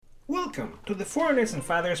Welcome to the Foreigners and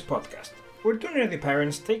Fathers podcast, where two nerdy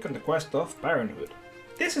parents take on the quest of parenthood.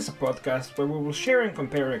 This is a podcast where we will share and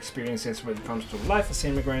compare our experiences when it comes to life as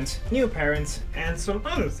immigrants, new parents, and some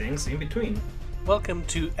other things in between. Welcome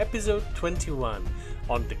to episode 21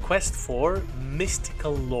 on the quest for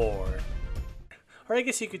mystical lore. Or I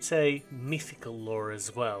guess you could say mythical lore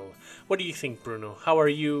as well. What do you think, Bruno? How are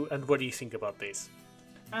you and what do you think about this?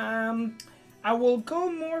 I will go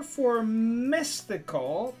more for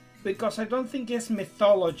mystical because I don't think it's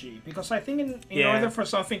mythology. Because I think in order for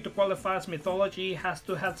something to qualify as mythology, it has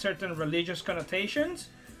to have certain religious connotations.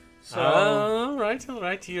 So all right.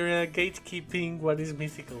 You're gatekeeping what is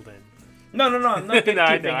mythical then. No, I'm not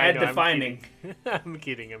gatekeeping. I'm defining. I'm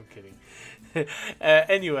kidding.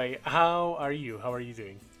 Anyway, how are you? How are you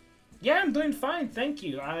doing? Yeah, I'm doing fine, thank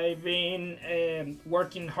you. I've been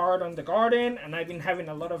working hard on the garden, and I've been having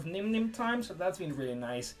a lot of nim time, so that's been really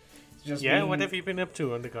nice. What have you been up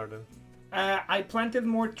to on the garden? I planted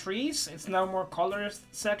more trees. It's now more color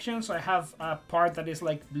section, so I have a part that is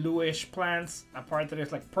like bluish plants, a part that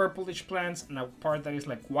is like purplish plants, and a part that is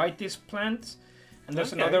like whitish plants. And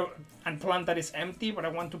there's another plant that is empty, but I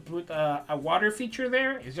want to put a water feature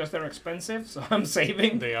there. It's just they're expensive, so I'm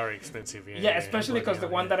saving. They are expensive, yeah. Yeah, especially because the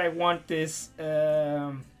one that I want is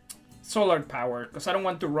solar power, because I don't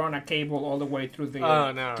want to run a cable all the way through the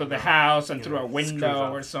the house and through a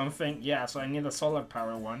window or something. Yeah, so I need a solar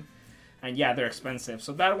power one. And yeah, they're expensive.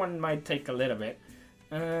 So that one might take a little bit.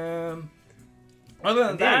 Other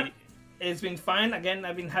than that, it's been fine. Again,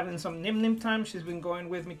 I've been having some nim time. She's been going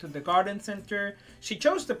with me to the garden center. She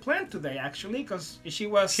chose the plant today, actually, because she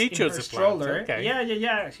was in her stroller. Okay.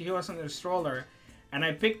 Yeah. She was in her stroller. And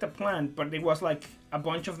I picked a plant, but it was like a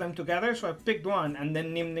bunch of them together. So I picked one, and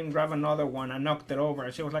then Nim grabbed another one and knocked it over.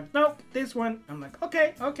 She was like, nope, this one. I'm like,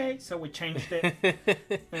 okay. So we changed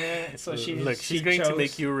it. So she's going to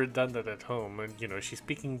make you redundant at home. And, she's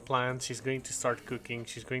picking plants. She's going to start cooking.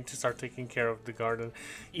 She's going to start taking care of the garden.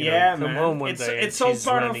 Come home one day it's all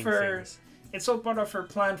part of her. Things. It's all part of her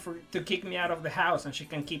plan to kick me out of the house, and she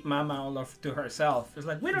can keep Mama all to herself. It's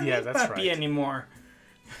like, we don't need Papi anymore.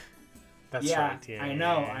 That's right. Yeah,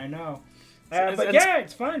 I know.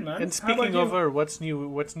 It's fine, man. And speaking of her, what's new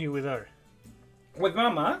with her? With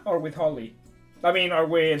Mama or with Holly? I mean, or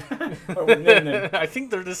with Nim. I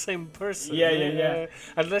think they're the same person. Yeah.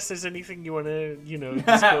 Unless there's anything you want to,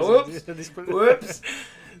 disclose. Whoops.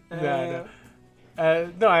 No.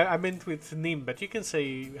 No, I meant with Nim, but you can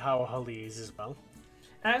say how Holly is as well.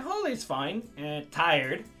 Holly's fine.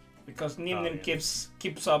 Tired because Nim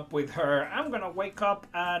keeps up with her. I'm gonna wake up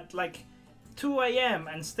at like 2 a.m.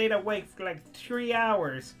 and stayed awake for like 3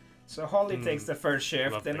 hours. So Holly takes the first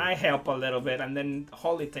shift, lovely. and I help a little bit, and then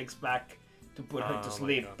Holly takes back to put her to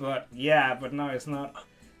sleep. But no, it's not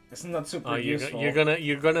super useful.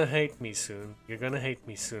 You're gonna hate me soon.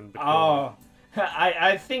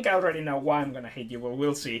 I think I already know why I'm gonna hate you. Well,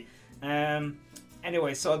 we'll see.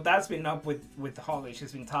 Anyway, so that's been up with Holly.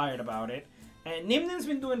 She's been tired about it. And Nim's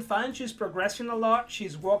been doing fine. She's progressing a lot.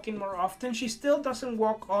 She's walking more often. She still doesn't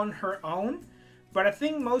walk on her own, but I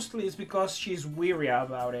think mostly it's because she's weary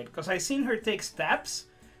about it. Because I've seen her take steps,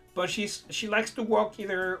 but she likes to walk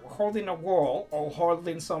either holding a wall or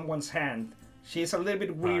holding someone's hand. She's a little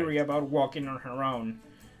bit weary about walking on her own.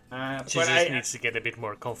 She just needs to get a bit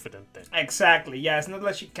more confident then. Exactly. Yeah, it's not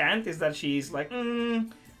that she can't. It's that she's like,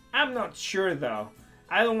 I'm not sure though.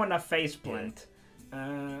 I don't want to face plant.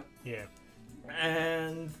 Yeah.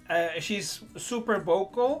 And she's super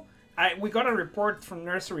vocal. We got a report from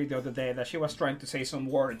nursery the other day that she was trying to say some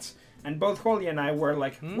words, and both Holly and I were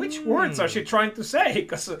like, which words are she trying to say?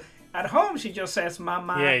 Because at home she just says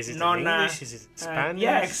mama, is it nonna. In English? Is it Spanish?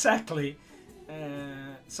 Yeah, exactly.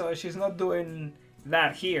 So she's not doing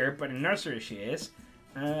that here, but in nursery she is.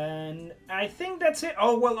 And I think that's it.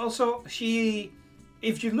 Oh, well, also if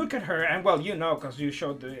you look at her, and well, because you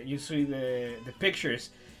see the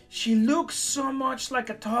pictures, she looks so much like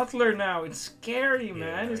a toddler now. It's scary,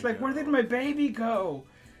 man. It's like, where did my baby go?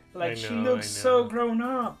 Like, she looks so grown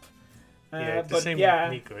up. The same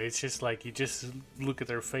with Nico. It's just like you just look at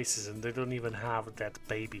their faces and they don't even have that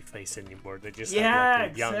baby face anymore. They just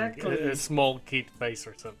have like a small kid face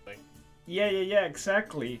or something. Yeah,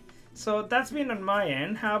 exactly. So that's been on my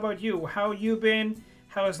end. How about you? How you been?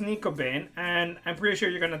 How has Nico been? And I'm pretty sure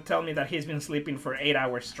you're going to tell me that he's been sleeping for 8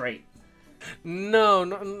 hours straight. No,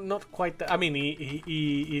 not quite that. I mean,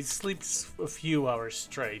 he sleeps a few hours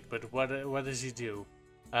straight, but what does he do?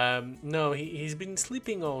 No, he's been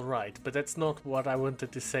sleeping all right, but that's not what I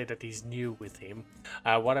wanted to say that is new with him.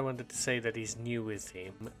 What I wanted to say that is new with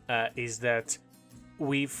him is that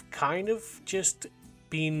we've kind of just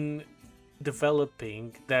been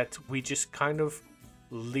developing that we just kind of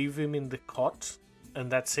leave him in the cot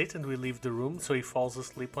and that's it, and we leave the room so he falls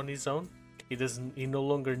asleep on his own. He no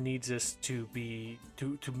longer needs us to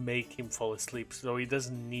make him fall asleep, so he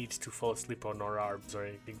doesn't need to fall asleep on our arms or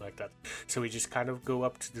anything like that. So we just kind of go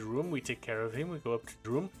up to the room, we take care of him, we go up to the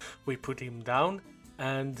room, we put him down,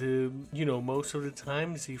 and most of the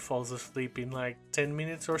times he falls asleep in like 10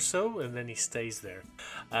 minutes or so, and then he stays there,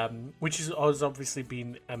 which has obviously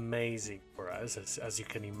been amazing for us, as you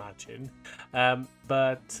can imagine.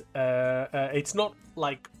 But it's not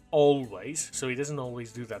like always, so he doesn't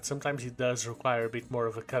always do that. Sometimes he does require a bit more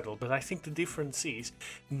of a cuddle, but I think the difference is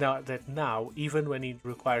now even when he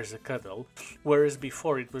requires a cuddle, whereas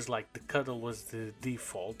before it was like the cuddle was the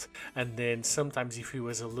default, and then sometimes if he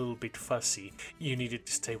was a little bit fussy, you needed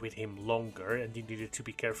to stay with him longer and you needed to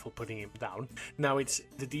be careful putting him down. Now it's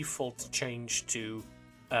the default change to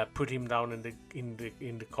put him down in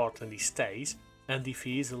the cot and he stays. And if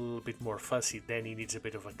he is a little bit more fussy, then he needs a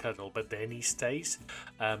bit of a cuddle, but then he stays.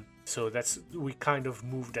 So we kind of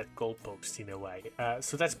moved that goalpost in a way.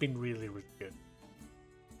 So that's been really, really good.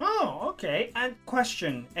 Oh, okay. And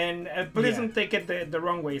question, and please don't take it the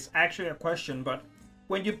wrong way. It's actually a question, but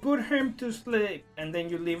when you put him to sleep and then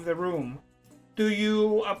you leave the room, do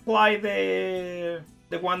you apply the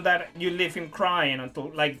one that you leave him crying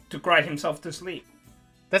until, like, to cry himself to sleep?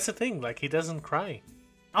 That's the thing. Like, he doesn't cry.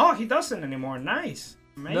 Oh, he doesn't anymore. Nice.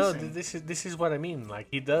 Amazing. No, this is what I mean. Like,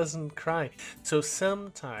 he doesn't cry. So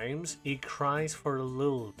sometimes he cries for a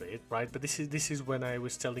little bit, right? But this is when I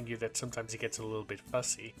was telling you that sometimes he gets a little bit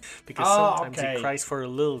fussy, because sometimes he cries for a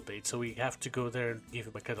little bit. So we have to go there and give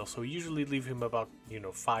him a cuddle. So we usually leave him about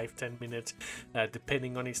 5-10 minutes,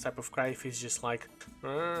 depending on his type of cry. If he's just like,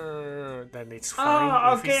 then it's fine.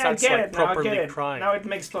 Oh, if he okay, starts I get like it. Now I properly get it. crying, Now it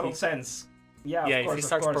makes total sense. Yeah, of course, if he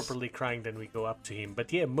starts properly crying, then we go up to him.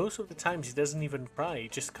 But yeah, most of the times he doesn't even cry. He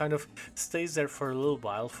just kind of stays there for a little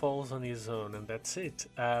while, falls on his own, and that's it.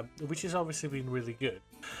 Which has obviously been really good.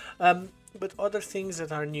 But other things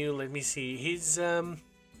that are new, let me see. He's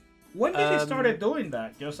when did he started doing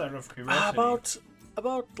that? Just out of curiosity.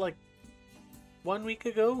 About like 1 week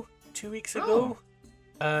ago, 2 weeks ago.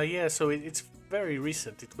 Yeah, so it's very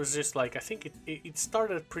recent. It was just like, I think it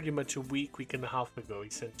started pretty much a week and a half ago,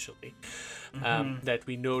 essentially, that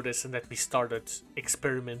we noticed and that we started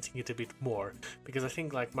experimenting it a bit more, because I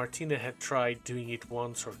think like Martina had tried doing it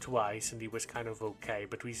once or twice and it was kind of okay,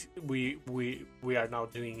 but we are now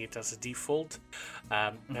doing it as a default,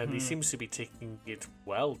 and he seems to be taking it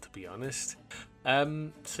well, to be honest.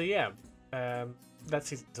 So yeah,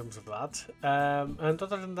 that's it in terms of that. And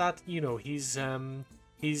other than that, he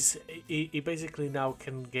basically now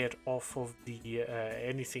can get off of the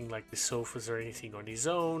anything like the sofas or anything on his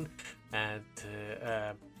own, and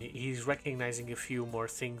he's recognizing a few more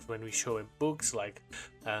things when we show him books, like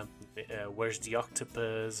where's the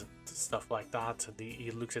octopus and stuff like that, and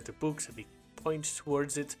he looks at the books and he points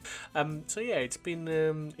towards it. So yeah, it's been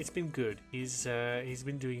good. He's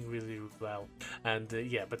been doing really, really well, and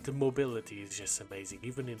but the mobility is just amazing.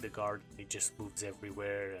 Even in the garden, he just moves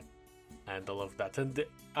everywhere. And all of that. And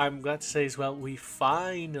I'm glad to say as well, we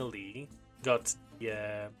finally got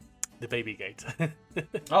the baby gate.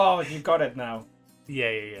 Oh, you got it now.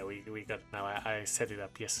 Yeah, we got it now. I set it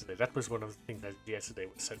up yesterday. That was one of the things that yesterday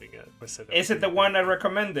was set up. Is it the one I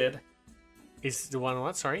recommended? Is the one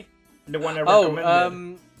what? Sorry? The one I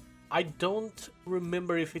recommended. I don't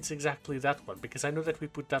remember if it's exactly that one, because I know that we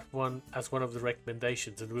put that one as one of the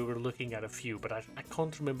recommendations and we were looking at a few, but I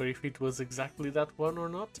can't remember if it was exactly that one or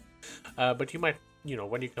not. But you might,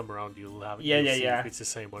 when you come around, you'll see if it's the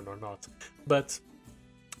same one or not. But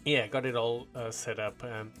yeah, got it all set up,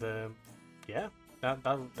 and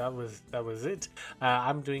that was it.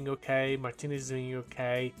 I'm doing okay. Martina's doing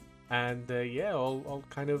okay. And all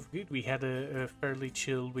kind of good. We had a fairly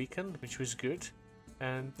chill weekend, which was good.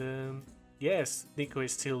 And yes, Nico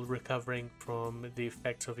is still recovering from the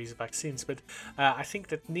effects of his vaccines, but I think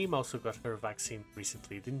that Neem also got her vaccine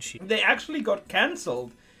recently, didn't she? They actually got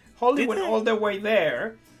cancelled. Holly went all the way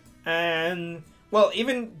there, and well,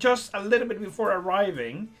 even just a little bit before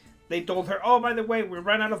arriving, they told her, "Oh, by the way, we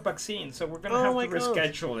ran out of vaccines, so we're gonna have to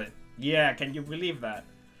reschedule it." Yeah, can you believe that?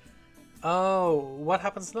 Oh, what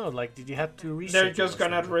happens now? Like, did you have to reschedule? They're just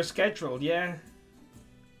gonna reschedule, yeah.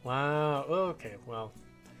 Wow. Okay. Well.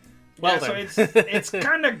 Yeah. Then. So it's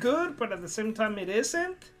kind of good, but at the same time, it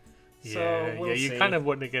isn't. So we'll see. You kind of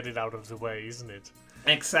want to get it out of the way, isn't it?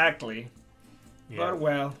 Exactly. Yeah.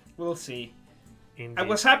 But we'll see. Indeed. I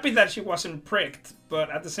was happy that she wasn't pricked, but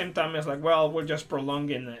at the same time, it's like, well, we're just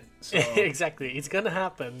prolonging it. So. Exactly. It's gonna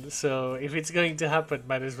happen. So if it's going to happen,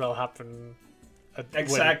 might as well happen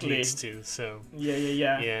Exactly. when it needs to. So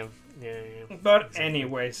Yeah. yeah. But Exactly.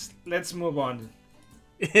 anyways, let's move on.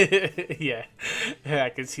 Yeah, I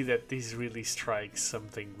can see that this really strikes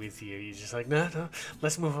something with you. You're just like, no,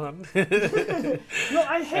 let's move on. No,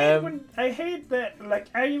 I hate Um, I hate that. Like,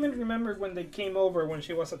 I even remember when they came over when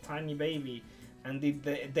she was a tiny baby, and they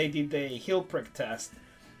did the heel prick test.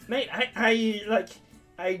 Mate,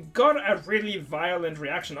 I got a really violent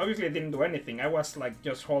reaction. Obviously, I didn't do anything. I was like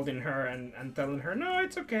just holding her and telling her, no,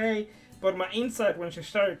 it's okay. But my inside, when she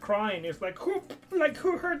started crying, is like, who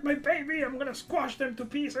hurt my baby? I'm gonna squash them to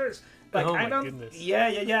pieces. Like, Oh I my don't. goodness.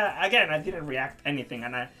 Yeah. Again, I didn't react anything,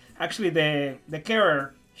 and I actually the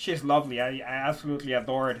carer, she's lovely. I absolutely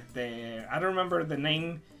adored the. I don't remember the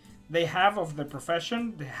name they have of the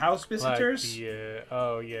profession, the house visitors. Like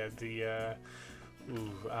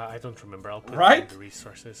I don't remember. I'll put Right? it in the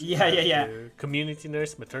resources. Yeah. The community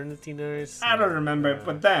nurse, maternity nurse. I don't remember,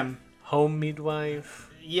 but them. Home midwife.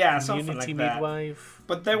 Yeah, something Community like that. midwife.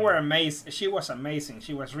 But they were amazing. She was amazing.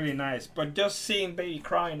 She was really nice. But just seeing baby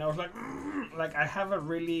crying, I was like, like I have a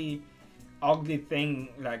really ugly thing.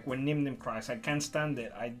 Like when Nim Nim cries, I can't stand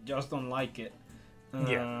it. I just don't like it.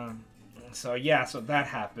 Yeah. So that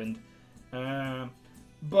happened.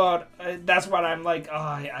 But that's what I'm like. Oh,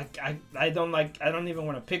 I don't like. I don't even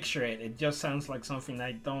want to picture it. It just sounds like something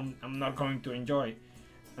I'm not going to enjoy.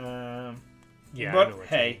 Yeah. But I know what you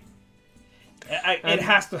hey. mean. It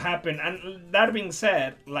has to happen. And that being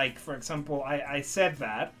said, like for example, I said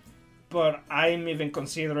that, but I'm even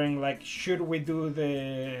considering like should we do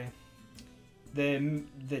the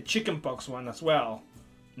chickenpox one as well?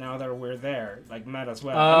 Now that we're there, like Matt as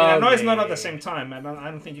well. I mean, I know it's not at the same time. I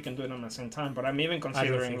don't think you can do it on the same time. But I'm even I don't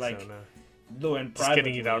considering think like so, no. doing Just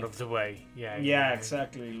privately. getting it out of the way. Yeah. Yeah,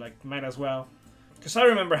 exactly. Like might as well. Because I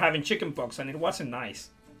remember having chickenpox and it wasn't nice.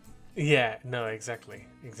 Yeah, no, exactly.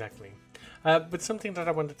 But something that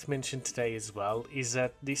I wanted to mention today as well is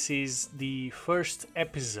that this is the first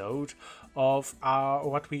episode of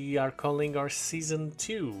what we are calling our season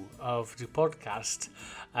 2 of the podcast.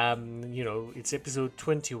 It's episode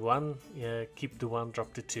 21. Keep the 1,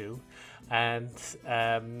 drop the 2, and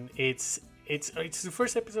it's the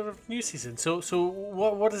first episode of the new season. So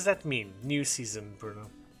what does that mean? New season, Bruno.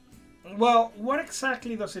 Well, what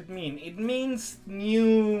exactly does it mean? It means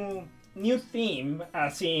new theme,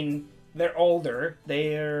 as in they're older.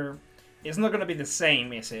 It's not gonna be the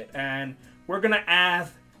same, is it? And we're gonna add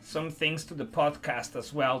some things to the podcast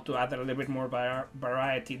as well to add a little bit more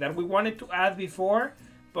variety that we wanted to add before,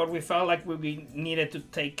 but we felt like we needed to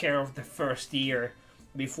take care of the first year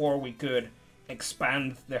before we could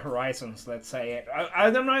expand the horizons, let's say. I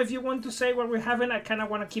don't know if you want to say what we haven't. I kind of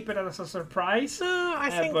want to keep it as a surprise. No,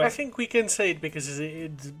 I think we can say it because the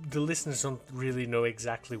listeners don't really know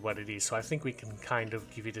exactly what it is, so I think we can kind of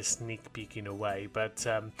give it a sneak peek in a way. But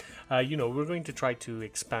we're going to try to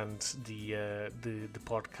expand the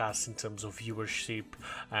podcast in terms of viewership,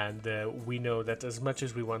 and we know that as much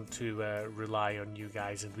as we want to rely on you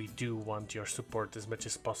guys, and we do want your support as much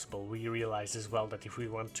as possible, we realize as well that if we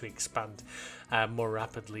want to expand more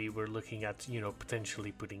rapidly, we're looking at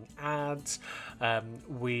potentially putting ads.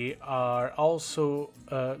 We are also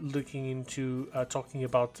looking into talking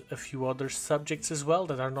about a few other subjects as well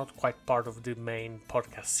that are not quite part of the main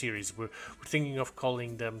podcast series. We're thinking of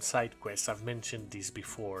calling them side quests. I've mentioned this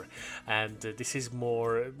before, and this is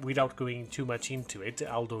more without going too much into it,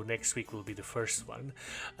 although next week will be the first one,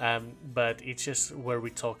 but it's just where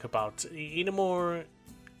we talk about in a more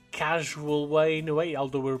casual way, in a way,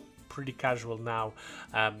 although we're pretty casual now.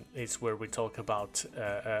 It's where we talk about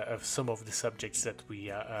some of the subjects that we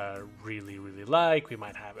really like. We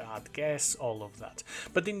might have add guests, all of that,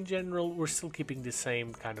 but in general we're still keeping the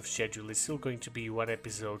same kind of schedule. It's still going to be one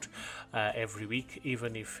episode every week,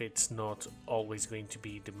 even if it's not always going to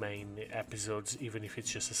be the main episodes, even if it's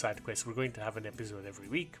just a side quest. We're going to have an episode every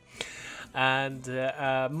week, and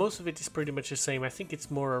most of it is pretty much the same. I think it's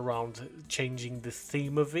more around changing the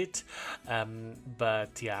theme of it,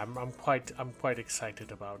 but yeah, I'm quite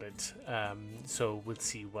excited about it. So we'll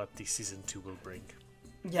see what the season 2 will bring.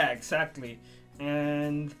 Yeah, exactly.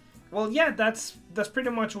 And well, yeah, that's pretty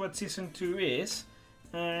much what season 2 is.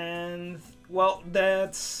 And well,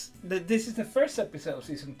 this is the first episode of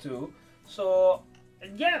season 2. So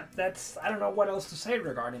yeah, I don't know what else to say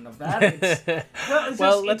regarding of that.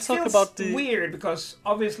 Let's talk about the weird because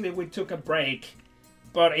obviously we took a break,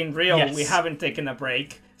 but in real we haven't taken a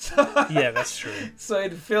break. So, yeah, that's true. So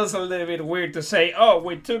it feels a little bit weird to say, "Oh,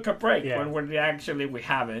 we took a break," when we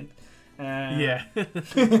haven't. Yeah.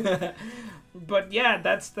 But yeah,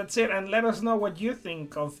 that's it. And let us know what you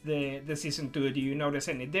think of the season 2. Do you notice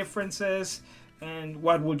any differences? and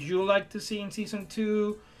what would you like to see in season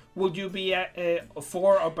 2? Would you be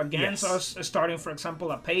for up against us starting, for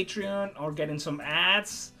example, a Patreon or getting some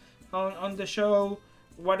ads on the show?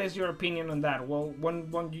 What is your opinion on that? Well,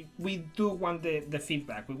 we do want the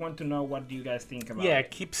feedback. We want to know what do you guys think about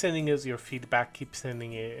it. Keep sending us your feedback. Keep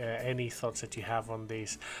sending any thoughts that you have on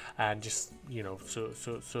this, and just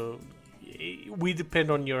so we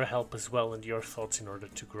depend on your help as well and your thoughts in order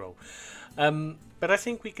to grow. But I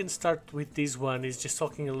think we can start with this one, is just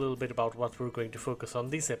talking a little bit about what we're going to focus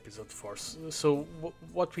on this episode for. So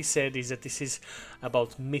what we said is that this is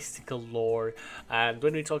about mystical lore, and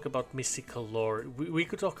when we talk about mystical lore, we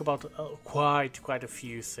could talk about quite a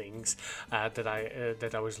few things that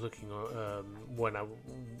I was looking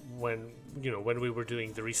when we were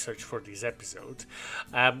doing the research for this episode.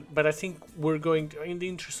 But I think we're going to, in the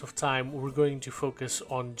interest of time, we're going to focus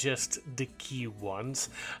on just the key ones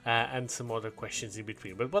and some other questions in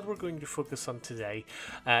between. But what we're going to focus on today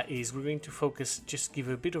is we're going to just give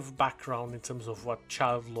a bit of background in terms of what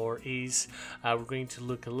child lore is. We're going to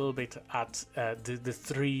look a little bit at the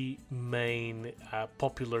three main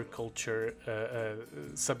popular culture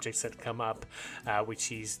subjects that come up,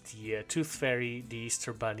 which is the Tooth Fairy, the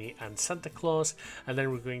Easter Bunny, and Santa Claus. And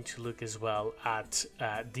then we're going to look as well at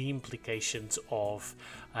the implications of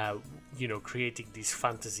creating this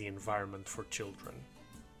fantasy environment for children.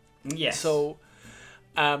 Yes. So,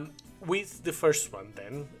 with the first one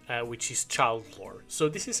then, which is child lore. So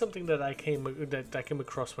this is something that I came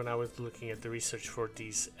across when I was looking at the research for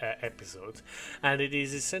this episode, and it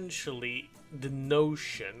is essentially the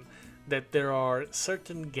notion that there are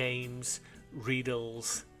certain games,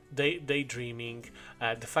 riddles, daydreaming,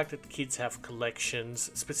 the fact that kids have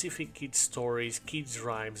collections, specific kids stories, kids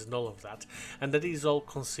rhymes, and all of that, and that is all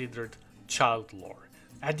considered child lore.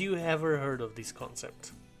 Had you ever heard of this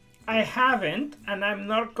concept? I haven't, and I'm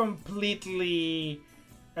not completely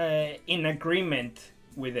in agreement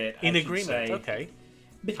with it. Okay.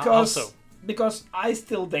 Because I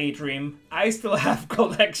still daydream, I still have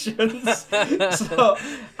collections, so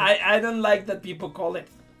I don't like that people call it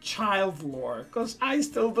child lore, because I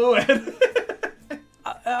still do it.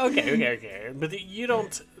 Okay. But you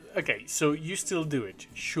don't. Okay, so you still do it,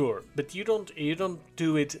 sure, but you don't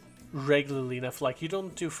do it regularly enough. Like, you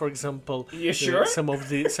don't do, for example, some of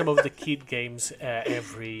the kid games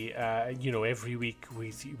every week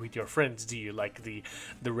with your friends, do you? Like the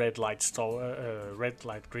red light, red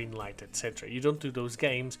light, green light, etc. You don't do those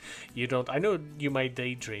games. You don't. I know you might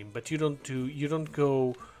daydream, but you don't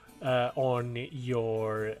go on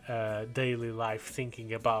your daily life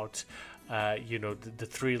thinking about the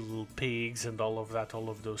Three Little Pigs and all of that, all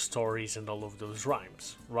of those stories and all of those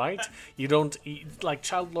rhymes, right? You don't, like,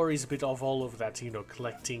 child lore is a bit of all of that,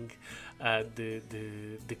 collecting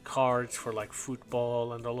the cards for, like,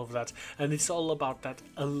 football and all of that, and it's all about that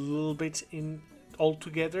a little bit in all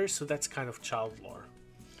together, so that's kind of child lore.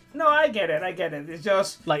 No, I get it. It's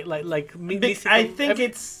just mythical. I think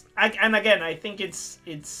it's.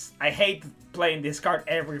 I hate playing this card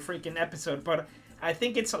every freaking episode, but I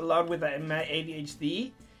think it's a lot with my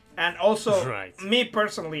ADHD, and also me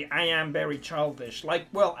personally, I am very childish.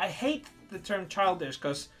 I hate the term childish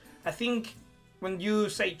because I think when you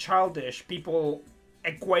say childish, people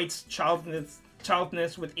equate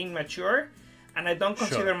childness with immature, and I don't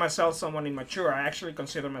consider myself someone immature. I actually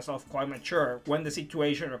consider myself quite mature when the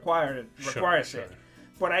situation requires it.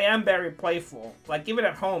 But I am very playful. Like, even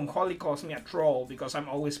at home, Holly calls me a troll because I'm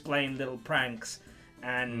always playing little pranks.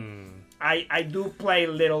 And I do play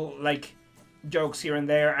little, like, jokes here and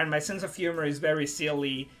there, and my sense of humor is very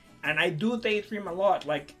silly, and I do daydream a lot.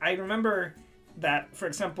 Like, I remember that, for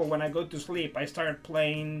example, when I go to sleep, I start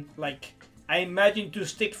playing, like, I imagine 2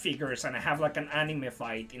 stick figures, and I have, like, an anime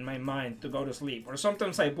fight in my mind to go to sleep. Or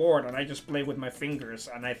sometimes I'm bored, and I just play with my fingers,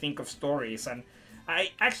 and I think of stories. And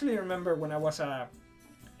I actually remember when I was a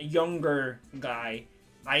younger guy,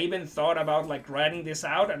 I even thought about, like, writing this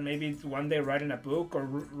out and maybe one day writing a book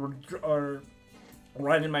or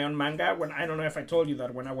writing my own manga. When I don't know if I told you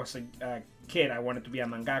that when I was a kid, I wanted to be a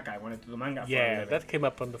mangaka. I wanted to do manga. Yeah, that came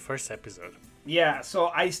up on the first episode. Yeah, so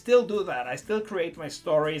I still do that. I still create my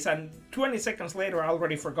stories, and 20 seconds later, I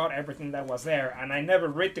already forgot everything that was there, and I never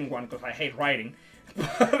written one because I hate writing.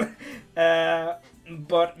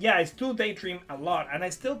 But yeah, I still daydream a lot, and I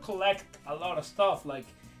still collect a lot of stuff. Like,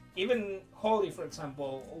 even Holly, for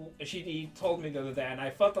example, she told me the other day, and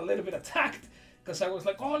I felt a little bit attacked because I was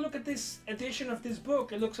like, oh, look at this edition of this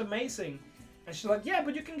book. It looks amazing. And she's like, yeah,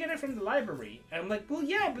 but you can get it from the library. And I'm like, well,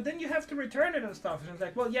 yeah, but then you have to return it and stuff. And she's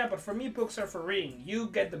like, well, yeah, but for me, books are for reading. You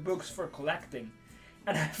get the books for collecting.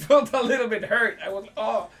 And I felt a little bit hurt. I was like,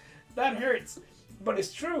 oh, that hurts. But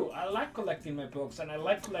it's true. I like collecting my books, and I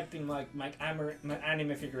like collecting my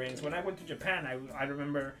anime figurines. When I went to Japan, I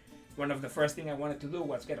remember one of the first thing I wanted to do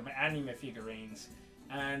was get my anime figurines.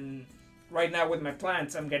 And right now with my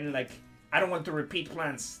plants, I'm getting like, I don't want to repeat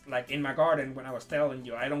plants like in my garden when I was telling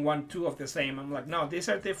you. I don't want two of the same. I'm like, no, these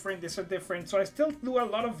are different, these are different. So I still do a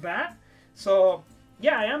lot of that. So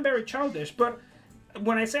yeah, I am very childish, but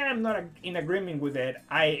when I say I'm not in agreement with it,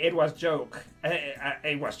 it was joke.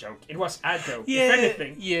 It was joke. It was a joke. Yeah, if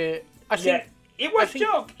anything. yeah. I think it was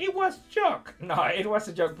joke. It was joke. No, it was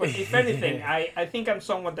a joke. But if anything, I think I'm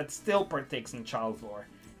someone that still partakes in child lore,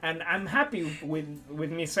 and I'm happy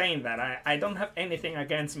with me saying that. I don't have anything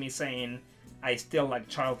against me saying I still like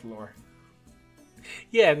child lore.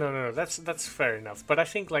 Yeah, no, that's fair enough. But I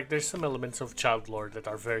think like there's some elements of child lore that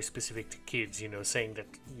are very specific to kids. You know, saying that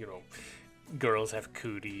girls have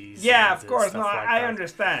cooties. Yeah, and, of course. stuff No, like I that.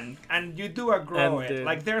 understand, and you do outgrow And, it.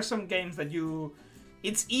 Like there are some games that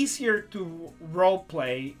it's easier to role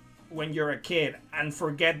play when you're a kid and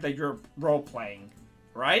forget that you're role playing,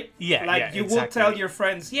 right? Yeah, like yeah, you exactly. will tell your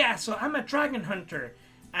friends, yeah, so I'm a dragon hunter,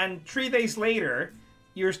 and 3 days later,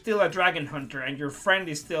 you're still a dragon hunter, and your friend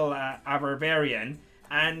is still a barbarian.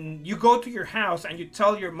 And you go to your house and you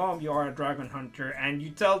tell your mom you are a dragon hunter, and you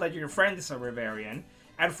tell that your friend is a barbarian.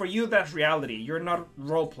 And for you, that's reality. You're not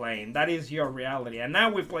role-playing. That is your reality. And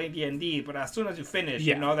now we play D&D, but as soon as you finish,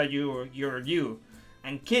 you know that you're you.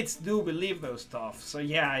 And kids do believe those stuff. So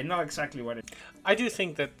yeah, I know exactly what it is. I do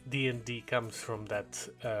think that D&D comes from that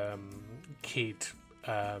kid,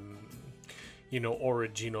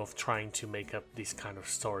 origin of trying to make up these kind of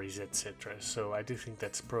stories, etc. So I do think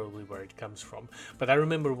that's probably where it comes from. But I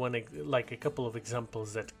remember a couple of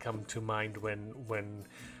examples that come to mind when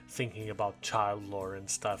thinking about child lore and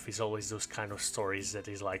stuff is always those kind of stories that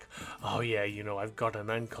is like, oh yeah, I've got an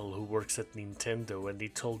uncle who works at Nintendo and he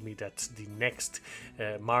told me that the next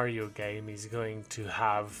Mario game is going to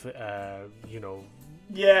have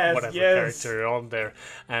whatever character on there,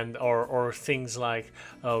 and or things like,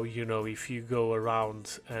 oh, if you go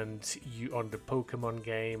around and you on the Pokemon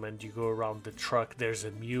game and you go around the truck, there's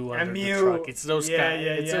a Mew under the truck. It's those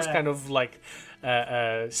those kind of like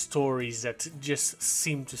stories that just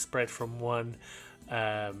seem to spread from one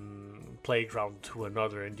playground to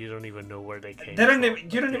another, and you don't even know where they came from.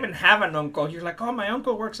 You don't even have an uncle. You're like, oh, my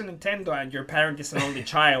uncle works at Nintendo, and your parent is an only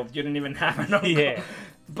child. You don't even have an uncle. Yeah.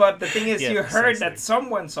 But the thing is, you heard precisely. that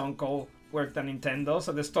someone's uncle worked at Nintendo,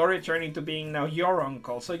 so the story turned into being now your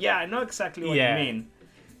uncle. So yeah, I know exactly what you mean.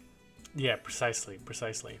 Yeah, precisely.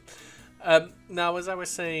 Now, as I was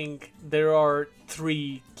saying, there are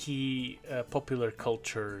 3 key popular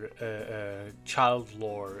culture child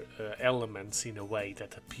lore elements in a way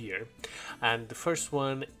that appear. And the first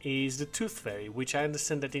one is the Tooth Fairy, which I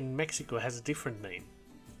understand that in Mexico has a different name.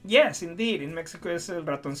 Yes, indeed. In Mexico es el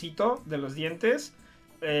ratoncito de los dientes,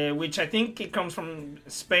 which I think it comes from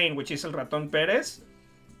Spain, which is el ratón Pérez,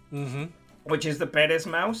 which is the Pérez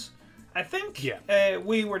mouse. I think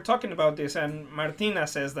we were talking about this, and Martina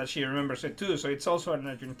says that she remembers it too, so it's also an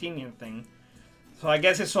Argentinian thing. So I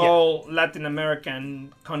guess it's all Latin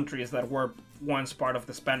American countries that were once part of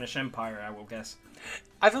the Spanish Empire, I will guess.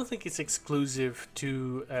 I don't think it's exclusive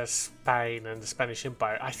to Spain and the Spanish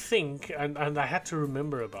Empire. I think, and I had to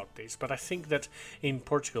remember about this, but I think that in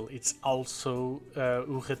Portugal it's also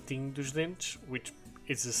o ratinho dos dentes, which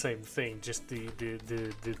is the same thing, just the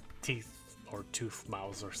teeth or tooth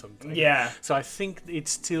mouse or something. Yeah. So I think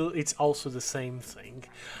it's also the same thing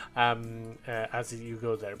as you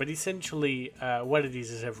go there. But essentially, what it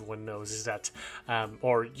is, as everyone knows, is that, I'm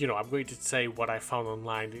going to say what I found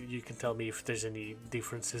online. You can tell me if there's any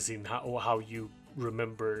differences in how you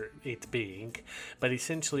remember it being. But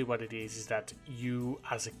essentially what it is that you,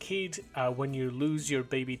 as a kid, when you lose your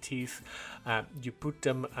baby teeth, you put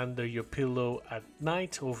them under your pillow at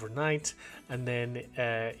night, overnight, and then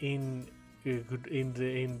in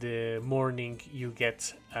the morning you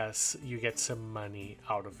get some money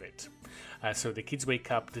out of it. So the kids wake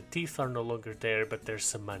up, the teeth are no longer there, but there's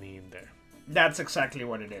some money in there. That's exactly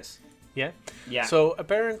what it is. Yeah. Yeah. So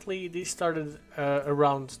apparently this started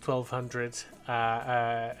around 1200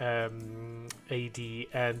 AD,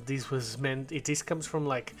 and this comes from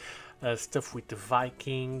like stuff with the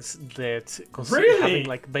Vikings that considered having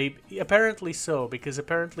like baby. Apparently so, because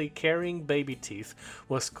apparently carrying baby teeth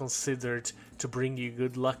was considered to bring you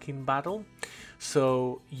good luck in battle.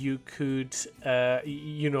 So you could, I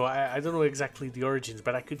don't know exactly the origins,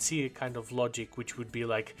 but I could see a kind of logic which would be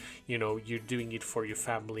like, you're doing it for your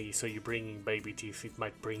family, so you're bringing baby teeth, it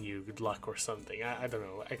might bring you good luck or something. I don't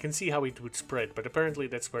know. I can see how it would spread, but apparently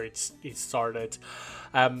that's where it started.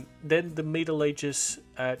 Then the Middle Ages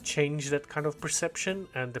changed that kind of perception,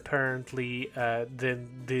 and apparently then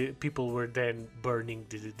the people were then burning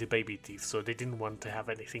the baby teeth, so they didn't want to have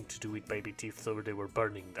anything to do with baby teeth, so they were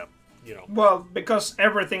burning them. Well, because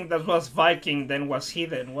everything that was Viking then was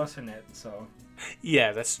heathen, wasn't it? So.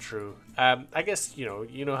 Yeah, that's true. I guess you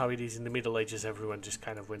know how it is in the Middle Ages. Everyone just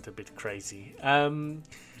kind of went a bit crazy. I'm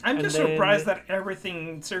just surprised that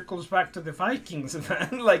everything circles back to the Vikings,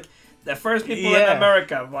 man. Like the first people in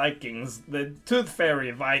America, Vikings, the Tooth Fairy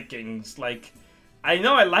Vikings. Like, I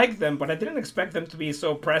know I like them, but I didn't expect them to be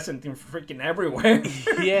so present in freaking everywhere.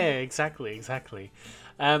 Yeah, exactly.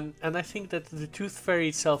 And I think that the Tooth Fairy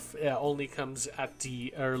itself only comes at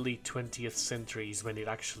the early 20th centuries when it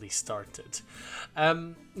actually started.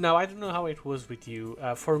 Now, I don't know how it was with you.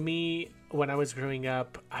 For me, when I was growing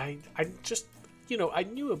up, I just, I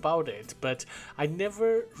knew about it, but I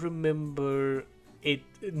never remember it.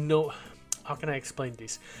 No, how can I explain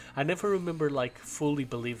this? I never remember like fully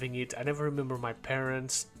believing it. I never remember my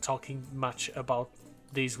parents talking much about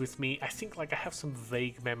these with me. I think like I have some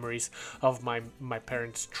vague memories of my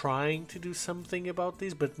parents trying to do something about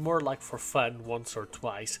this, but more like for fun once or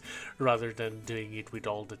twice rather than doing it with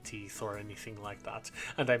all the teeth or anything like that.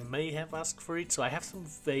 And I may have asked for it, so I have some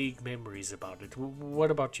vague memories about it.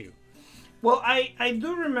 What about you? Well, I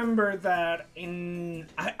do remember that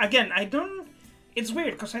I don't. It's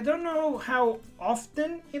weird because I don't know how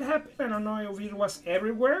often it happened. I don't know if it was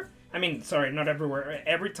everywhere. I mean, sorry, not everywhere,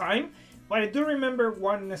 every time. But I do remember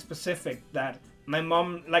one specific that my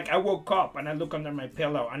mom, like, I woke up and I look under my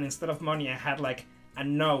pillow, and instead of money, I had like a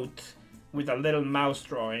note with a little mouse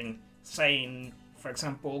drawing saying, for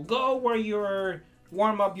example, go where you're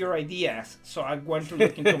warm up your ideas. So I went to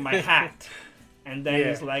look into my hat, and then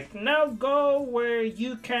it's like, now go where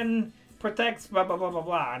you can protect blah blah blah blah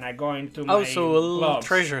blah, and I go into my so a little gloves.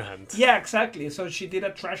 Treasure hunt. Yeah, exactly. So she did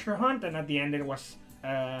a treasure hunt, and at the end it was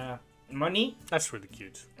money. That's really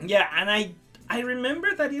cute. Yeah, and I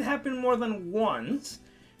remember that it happened more than once,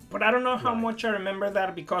 but I don't know how much I remember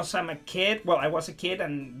that because I'm a kid. Well, I was a kid,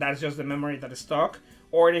 and that's just the memory that is stuck,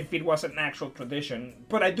 or if it was an actual tradition.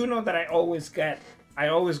 But I do know that I always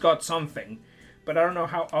got something, but I don't know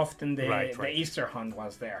how often the Easter hunt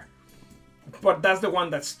was there. But that's the one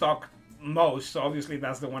that stuck most, so obviously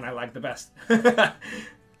that's the one I like the best.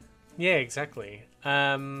 Yeah, exactly.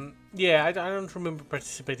 I don't remember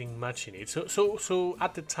participating much in it. So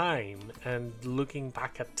at the time, and looking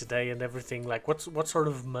back at today and everything, like what sort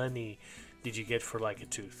of money did you get for like a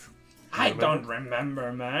tooth? I don't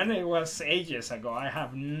remember, man. It was ages ago. I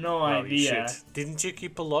have no idea. Didn't you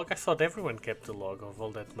keep a log? I thought everyone kept a log of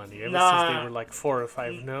all that money ever since they were like 4 or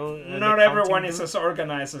 5. No, not everyone is as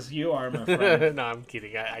organized as you are, my friend. No, I'm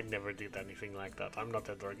kidding. I never did anything like that. I'm not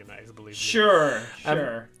that organized, believe me. Sure.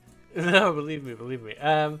 No, believe me.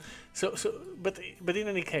 But in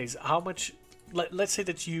any case, how much? Let's say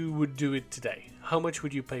that you would do it today. How much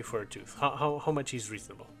would you pay for a tooth? How much is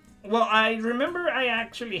reasonable? Well, I remember I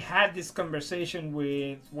actually had this conversation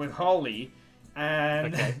with Holly,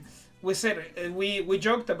 and we said we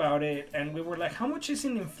joked about it, and we were like, how much is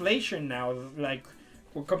in inflation now? Like,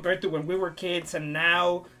 compared to when we were kids, and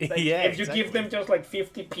now, like, if you give them just like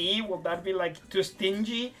 50p, will that be like too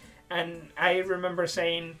stingy? And I remember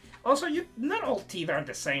saying, also, not all teeth are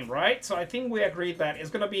the same, right? So I think we agreed that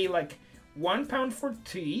it's gonna be like £1 for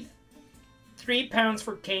teeth, £3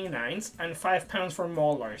 for canines, and £5 for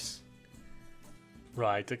molars.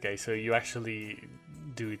 Right. Okay. So you actually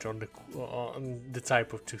do it on the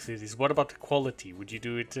type of tooth it is. What about the quality? Would you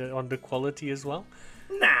do it on the quality as well?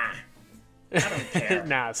 Nah, I don't care.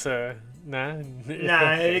 Nah.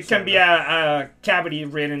 It can be a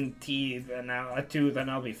cavity-ridden teeth and a tooth,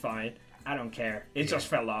 and I'll be fine. I don't care. It just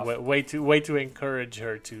fell off. Way to encourage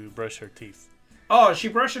her to brush her teeth. Oh, she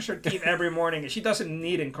brushes her teeth every morning. She doesn't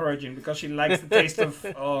need encouraging because she likes the taste of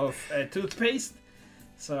toothpaste.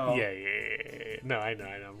 So yeah. No, I know.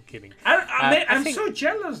 I'm kidding. I'm so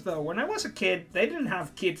jealous though. When I was a kid, they didn't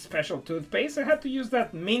have kids special toothpaste. I had to use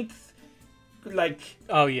that mint. Like,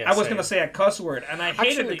 oh yeah, I was gonna say a cuss word, and I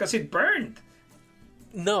hated it because it burned.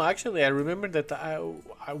 No, actually, I remember that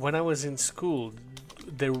when I was in school,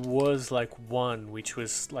 there was like one which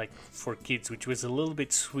was like for kids, which was a little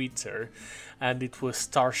bit sweeter, and it was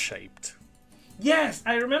star shaped. Yes,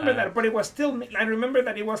 I remember that, but it was still. I remember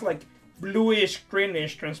that it was like bluish,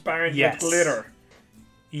 greenish, transparent with glitter.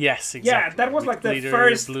 Yes, Yeah, exactly. that was With like the glitter,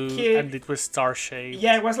 first blue, kid. and it was star shaped.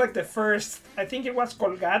 Yeah, it was like the first. I think it was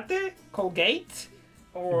Colgate,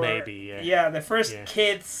 or Maybe, yeah. yeah, the first Yeah.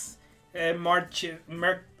 kids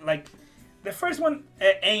like the first one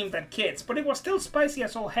aimed at kids, but it was still spicy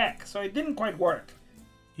as all heck, so it didn't quite work.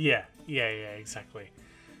 Yeah, exactly.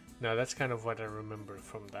 No, that's kind of what I remember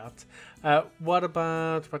from that. What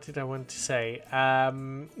about, what did I want to say?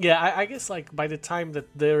 I guess like by the time that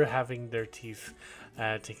they're having their teeth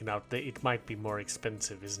taken out, it might be more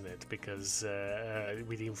expensive, isn't it? Because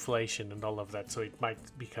with inflation and all of that, so it might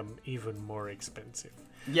become even more expensive.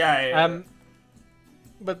 Yeah.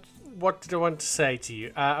 But what did I want to say to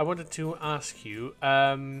you? I wanted to ask you,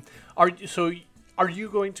 are you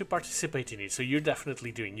going to participate in it? So you're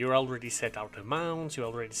definitely doing. You already set out amounts. You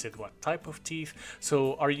already said what type of teeth.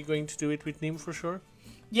 So are you going to do it with Nim for sure?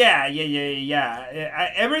 Yeah.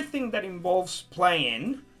 Everything that involves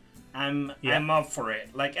playing, I'm up for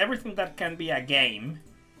it. Like everything that can be a game,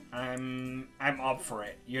 I'm up for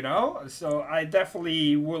it. You know. So I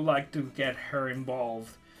definitely would like to get her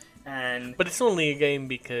involved. But it's only a game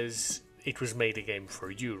because it was made a game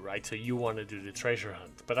for you, right? So you want to do the treasure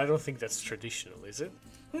hunt. But I don't think that's traditional, is it?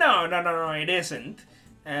 No, it isn't.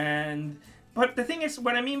 But the thing is,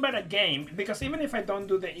 what I mean by the game, because even if I don't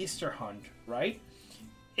do the Easter hunt, right,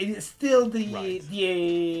 it is still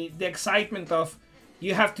the excitement of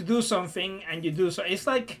you have to do something and you do so. It's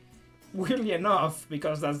like, weirdly enough,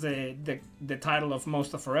 because that's the title of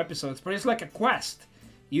most of our episodes, but it's like a quest.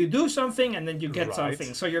 You do something and then you get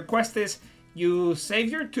something. So your quest is you save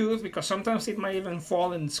your tooth, because sometimes it might even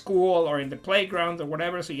fall in school or in the playground or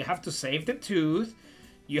whatever. So you have to save the tooth.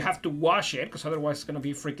 You have to wash it, because otherwise it's going to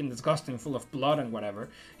be freaking disgusting, full of blood and whatever.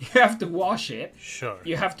 You have to wash it. Sure.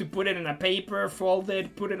 You have to put it in a paper, fold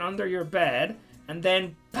it, put it under your bed, and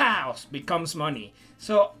then, pow, becomes money.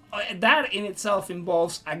 So that in itself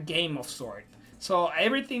involves a game of sort. So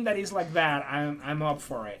everything that is like that, I'm up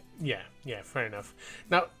for it. Yeah, fair enough.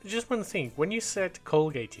 Now, just one thing. When you said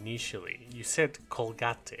Colgate initially, you said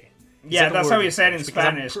Colgate. Yeah, that's how you said in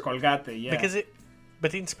Spanish, Colgate, yeah.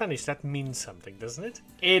 But in Spanish, that means something, doesn't it?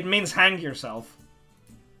 It means hang yourself.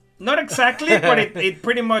 Not exactly, but it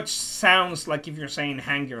pretty much sounds like if you're saying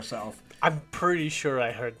hang yourself. I'm pretty sure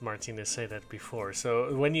I heard Martinez say that before.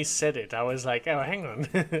 So when you said it, I was like, oh, hang on.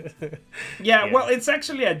 Yeah, well, it's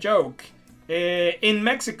actually a joke. In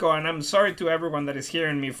Mexico, and I'm sorry to everyone that is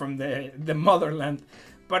hearing me from the motherland,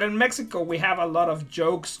 but in Mexico we have a lot of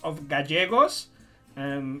jokes of gallegos.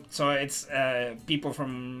 So it's people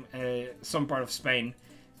from some part of Spain.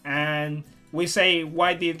 And we say,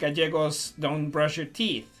 why did gallegos don't brush your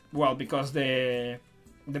teeth? Well, because the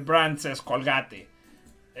brand says Colgate.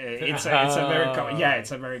 It's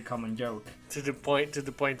a very common joke. To the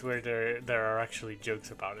point where there are actually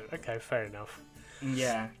jokes about it. Okay, fair enough.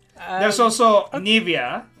 Yeah. There's also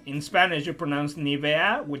Nivea. In Spanish, you pronounce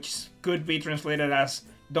Nivea, which could be translated as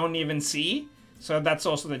don't even see. So that's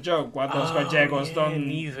also the joke. Why those gallegos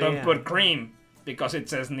don't put cream, because it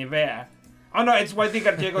says Nivea. Oh no, it's why the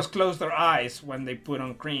gallegos close their eyes when they put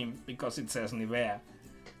on cream, because it says Nivea.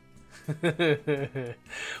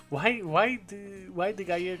 Why the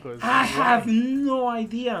gallegos? I have no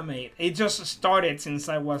idea, mate. It just started since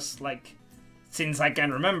I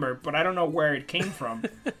can remember, but I don't know where it came from.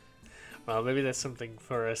 Well, maybe that's something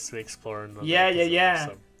for us to explore. Yeah.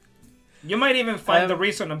 You might even find the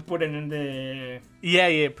reason and put it in the...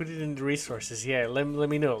 Yeah, put it in the resources. Yeah, let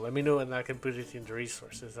me know. Let me know, and I can put it in the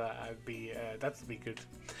resources. That'd be good.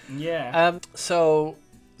 Yeah. So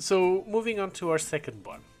moving on to our second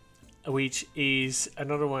one, which is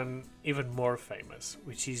another one even more famous,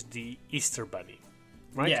 which is the Easter Bunny,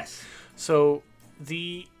 right? Yes. So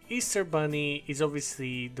the Easter Bunny is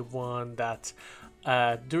obviously the one that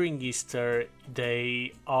during Easter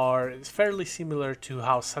they are fairly similar to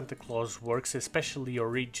how Santa Claus works, especially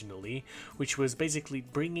originally, which was basically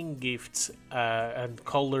bringing gifts and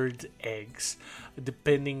colored eggs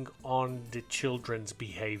depending on the children's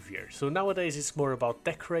behavior. So nowadays it's more about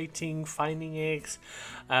decorating, finding eggs,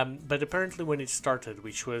 but apparently when it started,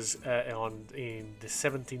 which was in the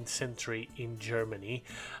 17th century in Germany,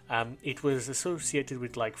 it was associated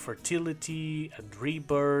with like fertility and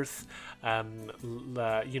rebirth,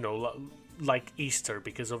 like Easter,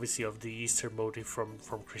 because obviously of the Easter motive from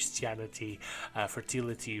Christianity,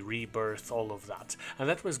 fertility, rebirth, all of that. And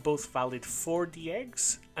that was both valid for the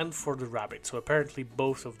eggs and for the rabbit. So apparently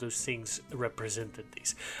both of those things represented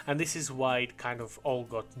this. And this is why it kind of all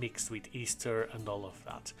got mixed with Easter and all of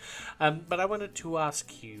that. But I wanted to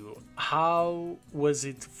ask you, how was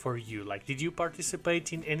it for you? Like, did you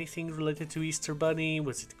participate in anything related to Easter Bunny?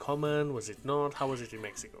 Was it common? Was it not? How was it in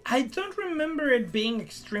Mexico? I don't remember it being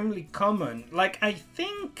extremely common. Like, I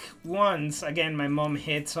think once, again, my mom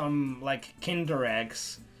hid some, like, Kinder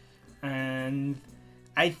eggs. And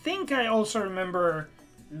I think I also remember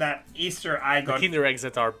that Easter I got... The Kinder eggs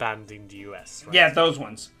that are banned in the US, right? Yeah, those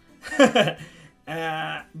ones. But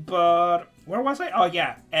where was I? Oh,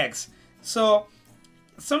 yeah, eggs. So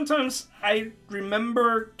sometimes I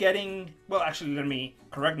remember getting... Well, actually, let me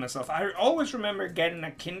correct myself. I always remember getting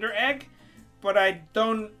a Kinder egg, but I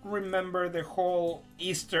don't remember the whole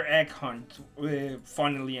Easter egg hunt,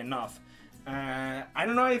 funnily enough. I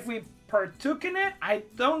don't know if we partook in it. I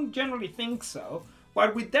don't generally think so.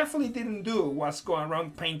 What we definitely didn't do was go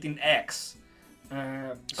around painting eggs.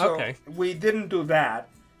 So we didn't do that.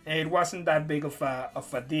 It wasn't that big of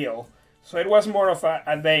a deal. So it was more of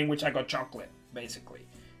a day in which I got chocolate, basically.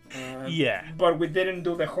 Yeah. But we didn't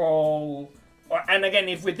do the whole... And again,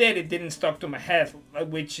 if we did, it didn't stuck to my head,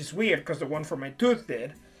 which is weird because the one for my tooth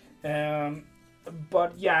did.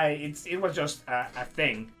 But yeah, it was just a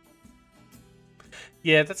thing.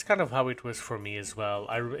 Yeah, that's kind of how it was for me as well.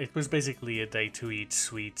 It was basically a day to eat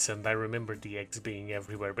sweets, and I remember the eggs being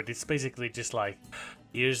everywhere. But it's basically just like,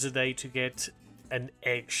 here's a day to get an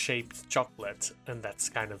egg-shaped chocolate, and that's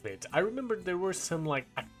kind of it. I remember there were some like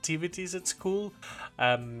activities at school,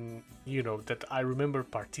 that I remember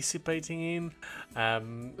participating in.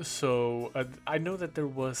 So I know that there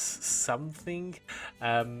was something,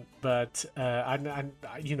 but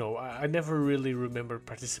I never really remember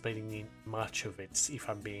participating in much of it, if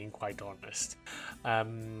I'm being quite honest.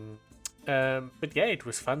 But yeah, it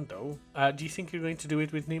was fun though. Do you think you're going to do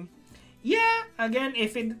it with Nim? Yeah, again,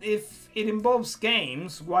 if it involves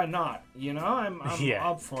games, why not? I'm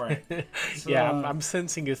up for it. So, yeah, I'm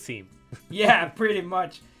sensing a theme. Yeah, pretty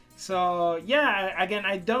much. So yeah, again,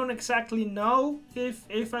 I don't exactly know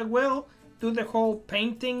if I will do the whole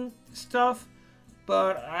painting stuff,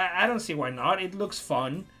 but I don't see why not. It looks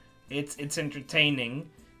fun. It's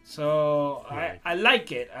entertaining. So right. I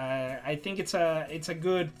like it. I think it's a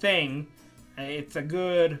good thing. It's a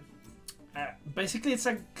good. Basically, it's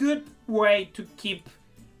a good way to keep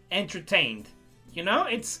entertained.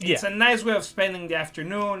 It's a nice way of spending the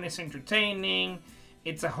afternoon. It's entertaining.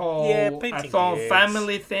 It's a whole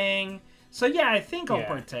family thing. So yeah, I think I'll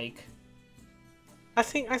partake. I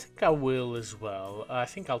think I will as well. I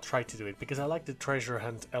think I'll try to do it because I like the treasure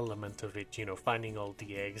hunt element of it. Finding all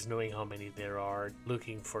the eggs, knowing how many there are,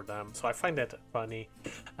 looking for them. So I find that funny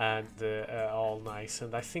and all nice.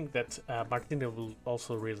 And I think that Martina will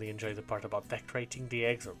also really enjoy the part about decorating the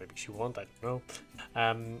eggs, or maybe she won't. I don't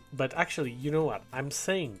know. But actually, you know what? I'm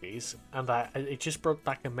saying this, and it just brought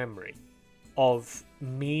back a memory of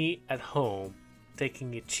me at home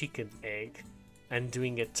taking a chicken egg and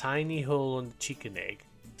doing a tiny hole on the chicken egg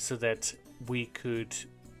so that we could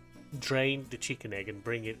drain the chicken egg and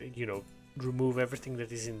bring it, remove everything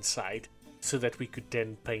that is inside so that we could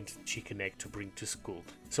then paint the chicken egg to bring to school.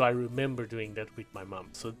 So I remember doing that with my mom.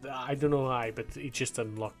 So I don't know why, but it just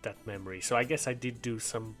unlocked that memory. So I guess I did do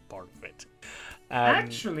some part of it.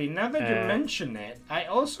 Actually, now that you mention it, I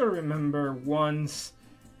also remember once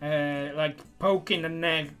poking an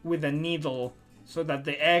egg with a needle so that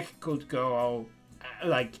the egg could go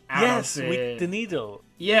out of the... with the needle.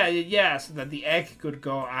 Yeah, so that the egg could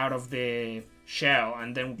go out of the shell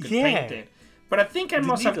and then we could paint it. But I think I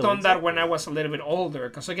must have done that when I was a little bit older,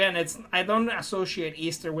 because again, I don't associate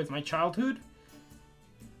Easter with my childhood.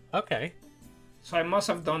 Okay. So I must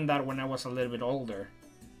have done that when I was a little bit older.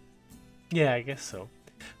 Yeah, I guess so.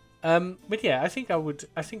 But yeah, I think I would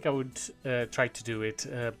try to do it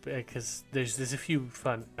because there's a few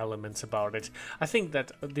fun elements about it. I think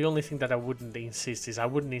that the only thing that I wouldn't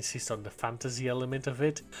insist on the fantasy element of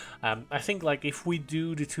it. I think like if we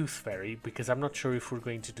do the Tooth Fairy, because I'm not sure if we're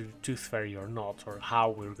going to do Tooth Fairy or not, or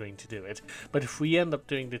how we're going to do it. But if we end up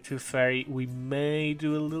doing the Tooth Fairy, we may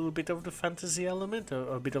do a little bit of the fantasy element,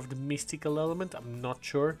 or a bit of the mystical element. I'm not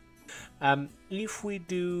sure. If we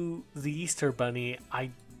do the Easter Bunny,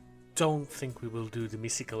 I don't think we will do the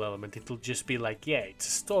mystical element. It'll just be like, yeah, it's a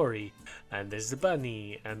story and there's the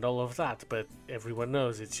bunny and all of that, but everyone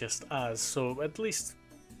knows it's just us. So at least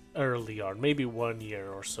early on, maybe 1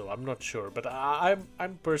 year or so, I'm not sure, but I'm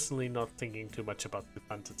personally not thinking too much about the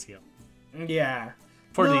fantasy element. Yeah,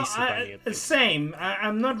 for the Easter Bunny, same.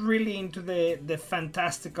 I'm not really into the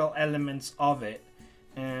fantastical elements of it.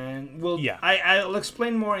 And Yeah. I'll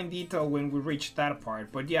explain more in detail when we reach that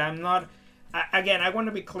part. But yeah, I'm not. Again, I want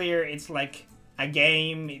to be clear. It's like a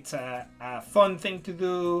game. It's a fun thing to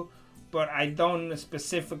do, but I don't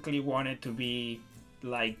specifically want it to be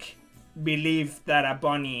like believe that a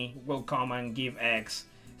bunny will come and give eggs,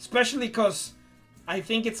 especially because I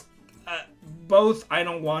think it's both I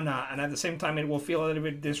don't wanna, and at the same time it will feel a little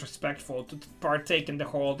bit disrespectful to partake in the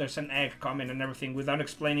whole there's an egg coming and everything without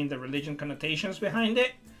explaining the religion connotations behind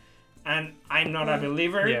it. And I'm not a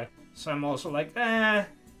believer, Yeah. so I'm also like,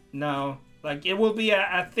 no. Like, it will be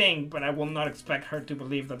a thing, but I will not expect her to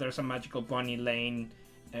believe that there's a magical bunny laying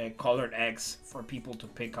colored eggs for people to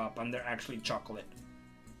pick up, and they're actually chocolate.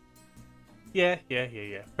 Yeah.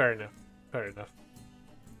 Fair enough.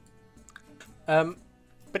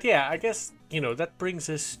 But yeah, I guess that brings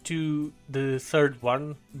us to the third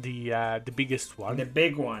one, the biggest one, The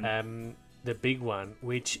big one. the big one,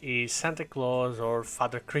 which is Santa Claus or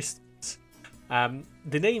Father Christmas.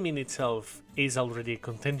 The name in itself is already a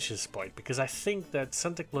contentious point because I think that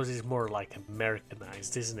Santa Claus is more like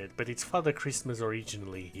Americanized, isn't it? But it's Father Christmas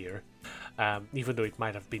originally here, even though it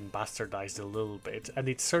might have been bastardized a little bit, and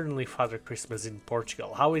it's certainly Father Christmas in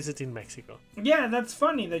Portugal. How is it in Mexico? Yeah, that's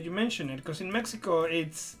funny that you mention it, because in Mexico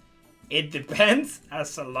it depends,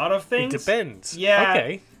 as a lot of things. It depends. Yeah.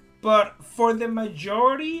 Okay. But for the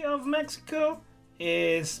majority of Mexico,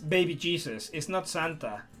 is baby Jesus. It's not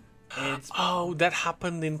Santa. It's Oh, that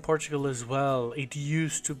happened in Portugal as well. It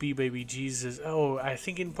used to be Baby Jesus. Oh, I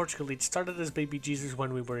think in Portugal it started as Baby Jesus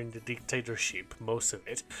when we were in the dictatorship, most of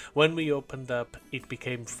it. When we opened up, it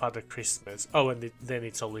became Father Christmas. Oh, and then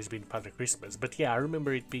it's always been Father Christmas. But yeah, I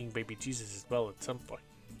remember it being Baby Jesus as well at some point.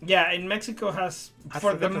 Yeah, in Mexico has, I'd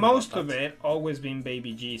for the forgotten most about of that. it, always been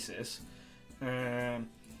baby Jesus.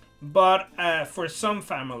 But for some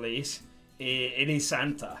families, it is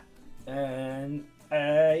Santa. And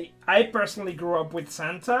I personally grew up with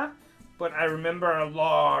Santa, but I remember a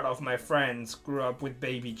lot of my friends grew up with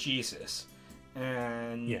baby Jesus.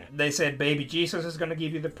 And Yeah. they said baby Jesus is going to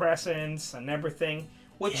give you the presents and everything.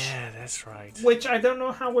 Which Yeah, that's right. Which I don't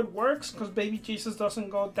know how it works, because baby Jesus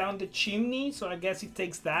doesn't go down the chimney, so I guess it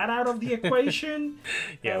takes that out of the equation.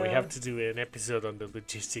 Yeah, we have to do an episode on the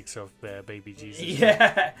logistics of Baby Jesus.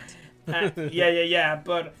 Yeah. Yeah.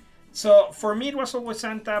 But so for me, it was always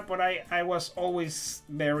Santa, but I was always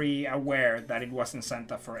very aware that it wasn't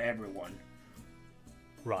Santa for everyone.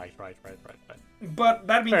 Right. But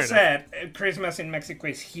that being Fair said, Christmas in Mexico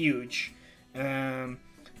is huge.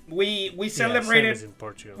 We celebrated. Yeah, same as in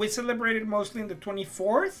Portugal. We celebrated mostly on the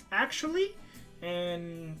 24th, actually,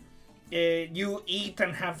 and you eat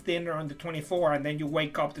and have dinner on the 24th, and then you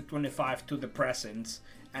wake up the 25th to the presents,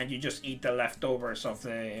 and you just eat the leftovers of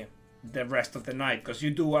the rest of the night, because you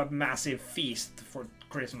do a massive feast for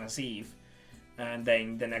Christmas Eve, and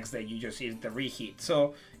then the next day you just eat the reheat.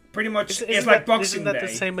 So pretty much it's like Boxing Isn't that Day.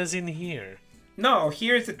 the same as in here? No,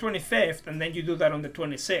 here is the 25th, and then you do that on the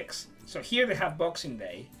 26th. So here they have Boxing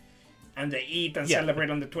Day, and they eat and celebrate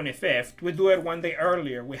on the 25th. We do it one day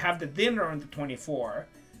earlier. We have the dinner on the 24th,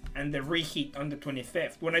 and the reheat on the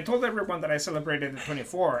 25th. When I told everyone that I celebrated the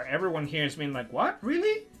 24th, everyone here has been like, what?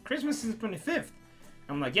 Really? Christmas is the 25th?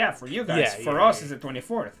 I'm like, yeah, for you guys. For us, it's the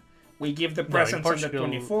 24th. We give the presents on the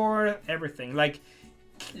 24th, everything. Like,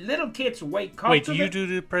 little kids wake up Wait, to you do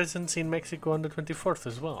the presents in Mexico on the 24th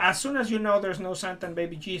as well? As soon as you know there's no Santa and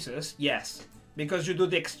Baby Jesus, yes. Because you do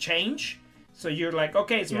the exchange. So you're like,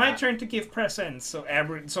 okay, it's my turn to give presents. So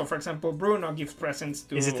for example, Bruno gives presents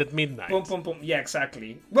to... Is it at midnight? Boom, boom, boom. Yeah,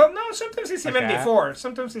 exactly. Well, no, sometimes it's even before.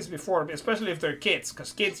 Sometimes it's before, especially if they're kids.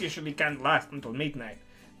 Because kids usually can't last until midnight.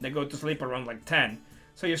 They go to sleep around like 10.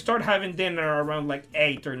 So you start having dinner around like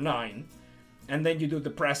 8 or 9. And then you do the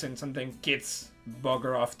presents, and then kids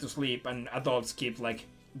bugger off to sleep, and adults keep like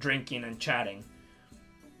drinking and chatting.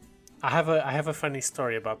 I have a funny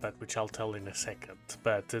story about that, which I'll tell in a second.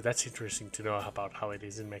 But that's interesting to know about how it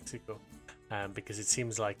is in Mexico, because it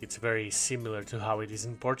seems like it's very similar to how it is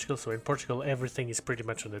in Portugal. So in Portugal, everything is pretty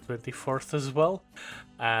much on the 24th as well.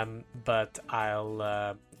 But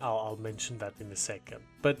I'll mention that in a second.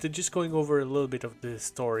 But just going over a little bit of the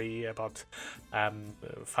story about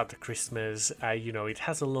Father Christmas, it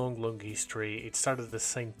has a long history. It started as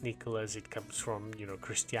Saint Nicholas. It comes from,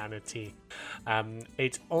 Christianity.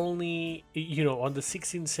 It only, on the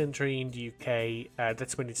 16th century in the UK,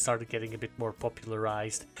 that's when it started getting a bit more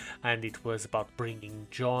popularized, and it was about bringing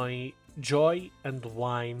joy and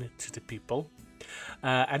wine to the people.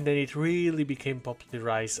 And then it really became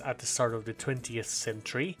popularized at the start of the 20th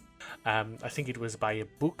century. I think it was by a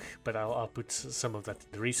book, but I'll put some of that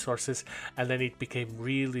in the resources. And then it became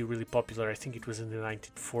really, really popular. I think it was in the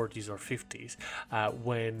 1940s or 50s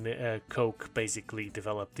when Coke basically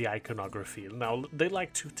developed the iconography. Now, they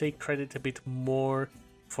like to take credit a bit more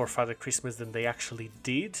for Father Christmas than they actually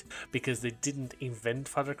did, because they didn't invent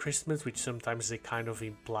Father Christmas, which sometimes they kind of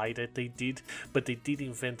imply that they did, but they did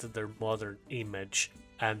invent their modern image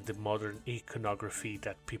and the modern iconography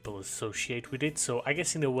that people associate with it. So I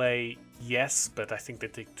guess in a way, yes, but I think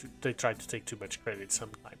they try to take too much credit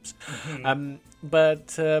sometimes.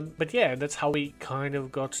 But yeah, that's how we kind of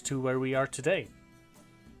got to where we are today.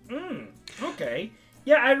 Okay.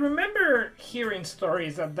 Yeah, I remember hearing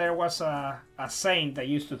stories that there was a saint that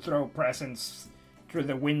used to throw presents through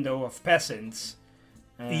the window of peasants.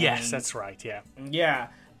 Yes, that's right, yeah. Yeah,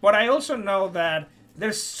 but I also know that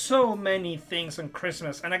there's so many things on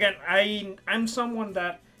Christmas. And again, I'm someone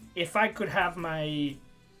that if I could have I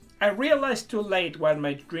realized too late what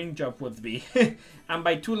my dream job would be. And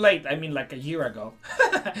by too late, I mean like a year ago.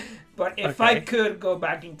 But if I could go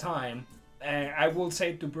back in time, I will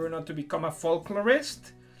say to Bruno to become a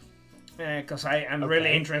folklorist, because I am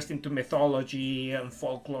really interested into mythology and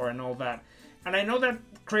folklore and all that. And I know that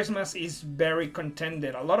Christmas is very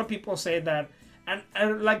contended. A lot of people say that, and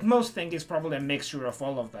like most things, it's probably a mixture of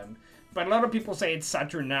all of them. But a lot of people say it's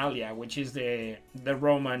Saturnalia, which is the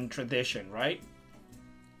Roman tradition, right?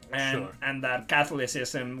 And that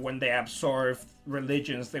Catholicism, when they absorbed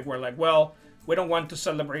religions, they were like, well, we don't want to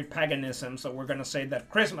celebrate paganism, so we're going to say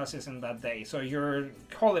that Christmas isn't that day. So your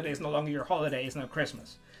holiday is no longer your holiday, it's now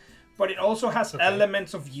Christmas. But it also has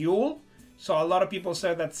elements of Yule. So a lot of people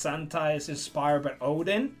say that Santa is inspired by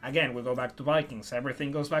Odin. Again, we go back to Vikings.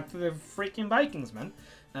 Everything goes back to the freaking Vikings, man.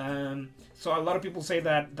 So a lot of people say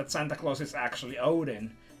that Santa Claus is actually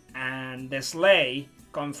Odin. And the sleigh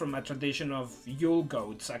comes from a tradition of Yule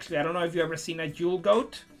goats. Actually, I don't know if you've ever seen a Yule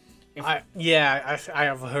goat. I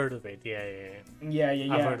have heard of it. Yeah.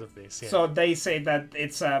 I've heard of this. Yeah. So they say that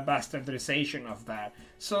it's a bastardization of that.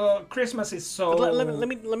 So Christmas is so. But let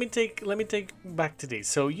me take back to this.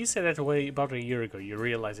 So you said that about a year ago. You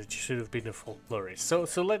realized that you should have been a folklorist. So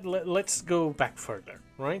let's go back further,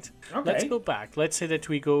 right? Okay. Let's go back. Let's say that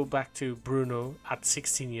we go back to Bruno at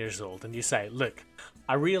 16 years old, and you say, "Look,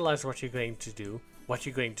 I realize what you're going to do. What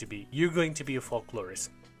you're going to be. You're going to be a folklorist.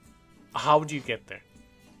 How do you get there?"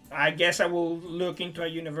 I guess I will look into a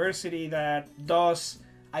university that does,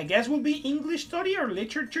 I guess will be English study or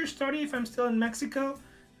literature study if I'm still in Mexico.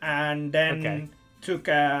 And then took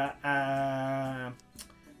I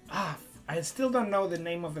still don't know the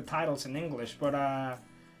name of the titles in English, but a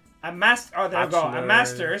master's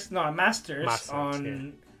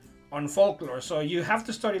on folklore. So you have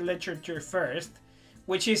to study literature first,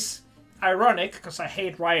 which is ironic because I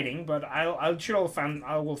hate writing, but I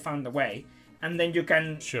will find a way. And then you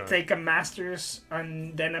can take a master's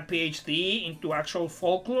and then a PhD into actual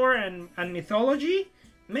folklore and mythology,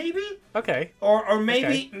 maybe. Okay. Or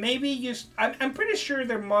maybe you. I'm pretty sure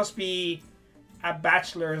there must be a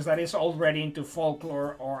bachelor's that is already into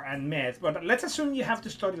folklore and myth. But let's assume you have to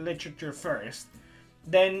study literature first.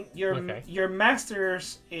 Then your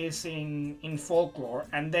master's is in folklore,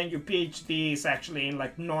 and then your PhD is actually in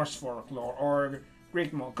like Norse folklore or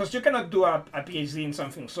Greek mythology. Because you cannot do a PhD in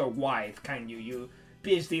something so wide, can you? You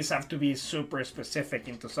PhDs have to be super specific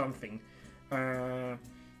into something.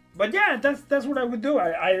 But yeah, that's what I would do.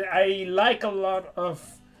 I like a lot of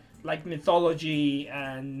like mythology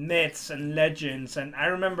and myths and legends. And I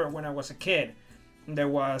remember when I was a kid, there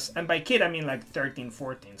was, and by kid I mean like 13,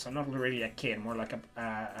 14, so not really a kid, more like an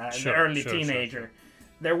early teenager.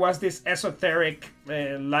 There was this esoteric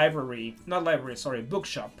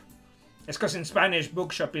bookshop. It's because in Spanish,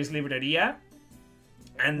 bookshop is librería.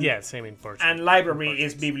 And same in Portuguese. And library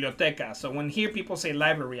is biblioteca. So when here people say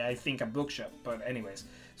library, I think a bookshop. But anyways,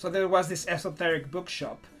 so there was this esoteric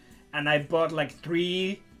bookshop, and I bought like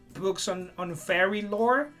 3 books on fairy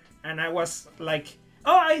lore, and I was like,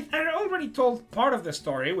 oh, I already told part of the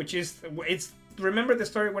story, which is, remember the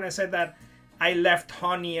story when I said that I left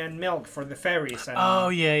honey and milk for the fairies. And,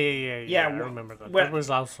 yeah. I remember that. That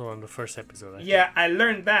was also on the first episode. I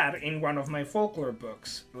learned that in one of my folklore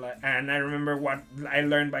books, and I remember what I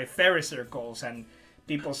learned by fairy circles and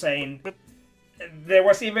people saying. But there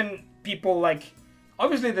was even people like,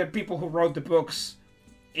 obviously the people who wrote the books,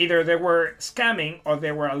 either they were scamming or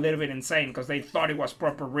they were a little bit insane because they thought it was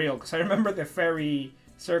proper real. Because I remember the fairy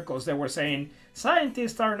circles, they were saying,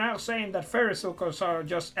 scientists are now saying that fairy circles are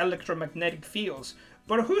just electromagnetic fields.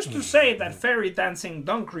 But who's to say that fairy dancing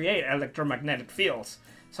don't create electromagnetic fields?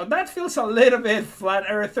 So that feels a little bit flat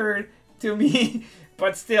earther to me.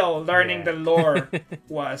 but still learning Yeah. the lore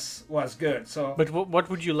was good. So But what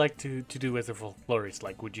would you like to do as a folklorist?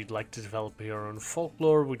 Like, would you like to develop your own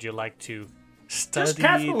folklore? Would you like to study just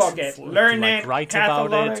catalog it, to, learn like it, write catalog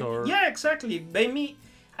about it, it. or Yeah, exactly.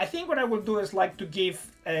 I think what I will do is like to give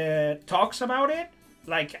talks about it.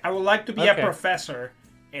 Like I would like to be a Okay. professor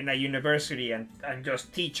in a university and just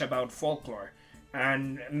teach about folklore, and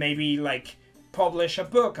maybe like publish a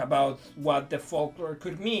book about what the folklore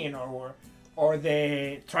could mean, or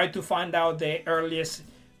they try to find out the earliest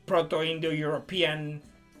Proto-Indo-European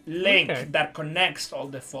link Okay. that connects all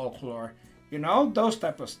the folklore. You know, those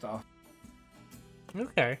type of stuff.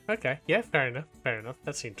 Okay, yeah, fair enough.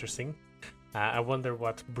 That's interesting. I wonder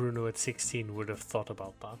what Bruno at 16 would have thought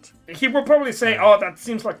about that. He will probably say, "Oh, that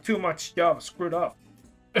seems like too much job. Screwed up."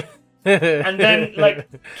 And then, like,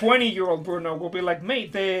 20-year-old Bruno will be like,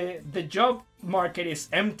 "Mate, the job market is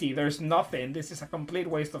empty. There's nothing. This is a complete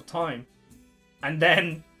waste of time." And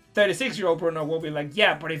then 36-year-old Bruno will be like,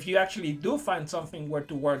 "Yeah, but if you actually do find something where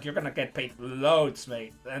to work, you're gonna get paid loads,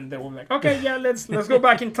 mate." And they will be like, "Okay, yeah, let's go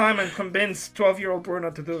back in time and convince 12-year-old Bruno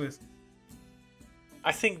to do this."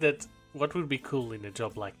 I think that what would be cool in a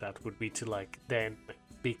job like that would be to like then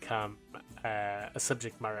become a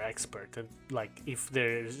subject matter expert, and like if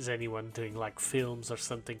there's anyone doing like films or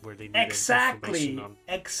something where they need information on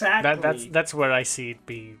Exactly. that's where I see it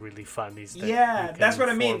being really fun, is that Yeah, you can that's what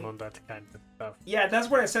I inform mean. on that kind of stuff. Yeah, that's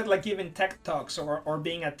what I said, like giving tech talks or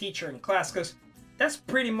being a teacher in class, because that's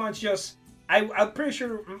pretty much just. I'm pretty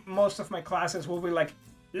sure most of my classes will be like,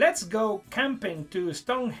 let's go camping to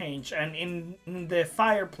Stonehenge, and in the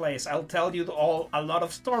fireplace, I'll tell you a lot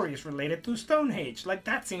of stories related to Stonehenge. Like,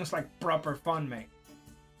 that seems like proper fun, mate.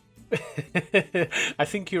 I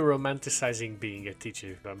think you're romanticizing being a teacher,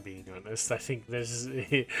 if I'm being honest. I think there's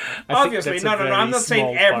Obviously, no. I'm not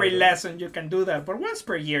saying every lesson. lesson you can do that, but once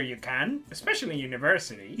per year you can, especially in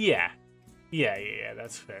university. Yeah,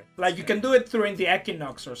 that's fair. Like, you can do it during the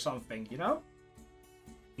equinox or something, you know?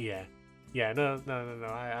 Yeah, no,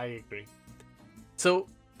 I agree. So,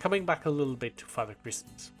 coming back a little bit to Father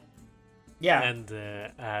Christmas Yeah. and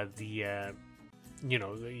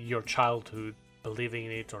your childhood, believing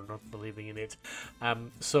in it or not believing in it.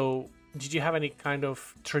 So, did you have any kind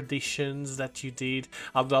of traditions that you did?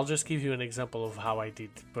 I'll just give you an example of how I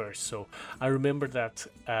did first. So, I remember that,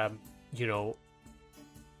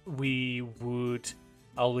 we would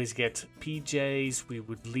always get PJs, we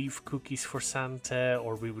would leave cookies for Santa,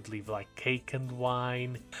 or we would leave like cake and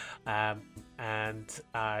wine. And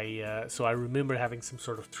I remember having some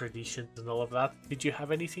sort of traditions and all of that. Did you have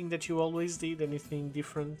anything that you always did? Anything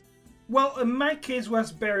different? Well, in my case was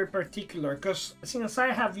very particular, because since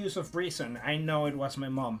I have use of reason, I know it was my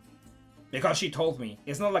mom. Because she told me.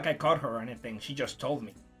 It's not like I caught her or anything, she just told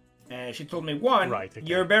me. She told me, one, Right, okay.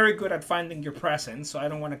 You're very good at finding your presents, so I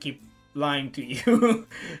don't want to keep lying to you,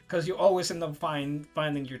 because you always end up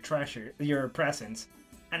finding your presents.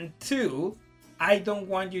 And two, I don't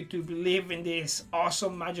want you to believe in this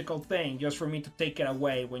awesome magical thing just for me to take it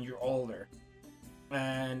away when you're older.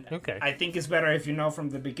 And Okay. I think it's better if you know from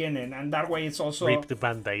the beginning, and that way it's also Rip the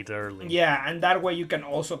band-aid early. yeah, and that way you can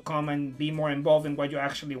also come and be more involved in what you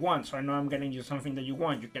actually want. So I know I'm getting you something that you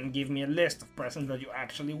want. You can give me a list of presents that you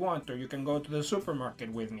actually want, or you can go to the supermarket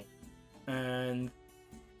with me. And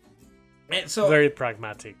so Very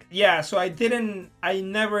pragmatic. yeah, so I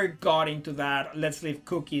never got into that, let's leave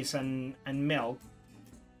cookies and milk.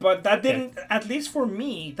 But that didn't, at least for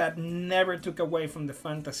me, that never took away from the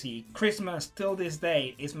fantasy. Christmas, till this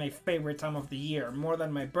day, is my favorite time of the year. More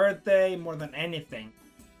than my birthday, more than anything.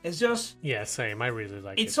 It's just, Yeah, same. I really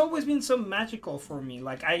like it's it. always been so magical for me.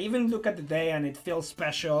 Like, I even look at the day and it feels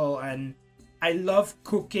special, and I love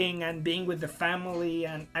cooking and being with the family.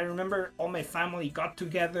 And I remember all my family got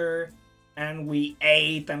together and we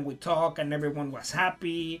ate and we talked and everyone was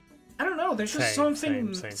happy. I don't know, there's just Same,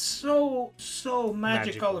 something same. so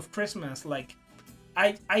magical of Christmas. Like,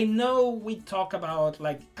 I know we talk about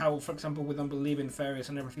like how, for example, we don't believe in fairies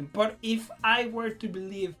and everything, but if I were to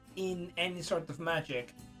believe in any sort of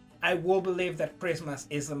magic, I will believe that Christmas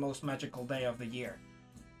is the most magical day of the year.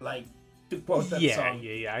 Like, to quote that song.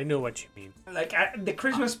 Yeah. I know what you mean. Like, the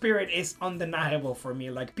Christmas spirit is undeniable for me.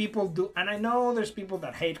 Like, people do, and I know there's people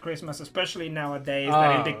that hate Christmas, especially nowadays,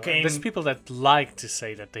 that it became. There's people that like to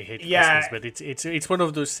say that they hate Yeah. Christmas, but it's one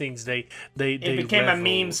of those things they It became a revel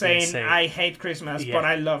meme in saying, "I hate Christmas, Yeah. but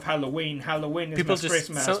I love Halloween. Halloween is people not just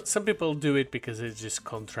Christmas." some people do it because it's just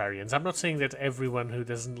contrarians. I'm not saying that everyone who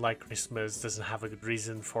doesn't like Christmas doesn't have a good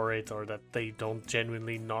reason for it, or that they don't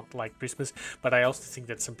genuinely not like Christmas, but I also think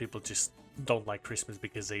that some people just don't like Christmas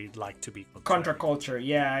because they like to be contrarian. Contra culture,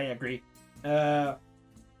 yeah, I agree.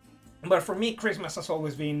 But for me, Christmas has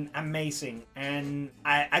always been amazing, and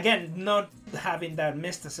I, again, not having that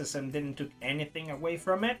mysticism didn't took anything away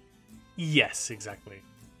from it. Yes, exactly.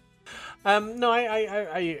 No,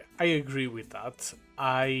 I agree with that.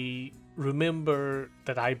 I remember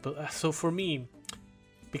that so for me,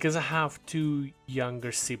 because I have two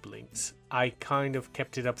younger siblings, I kind of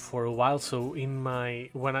kept it up for a while. So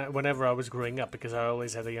whenever I was growing up, because I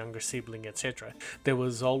always had a younger sibling, etc., there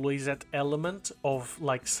was always that element of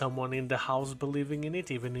like someone in the house believing in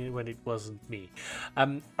it, even when it wasn't me.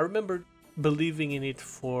 I remember believing in it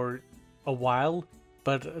for a while,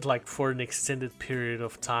 but like for an extended period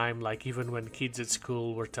of time, like even when kids at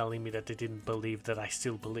school were telling me that they didn't believe, that I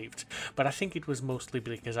still believed. But I think it was mostly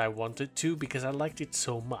because I wanted to, because I liked it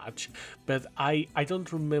so much. But I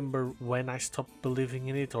don't remember when I stopped believing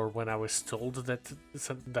in it, or when I was told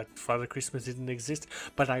that Father Christmas didn't exist.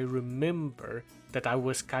 But I remember that I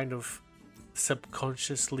was kind of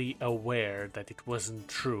subconsciously aware that it wasn't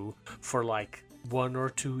true for like one or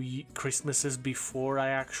two Christmases before I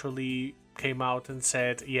actually came out and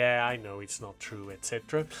said, yeah, I know it's not true,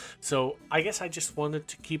 etc. So I guess I just wanted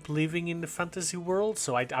to keep living in the fantasy world.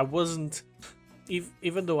 So I wasn't,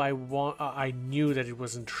 even though I knew that it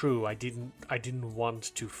wasn't true, I didn't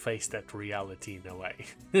want to face that reality in a way.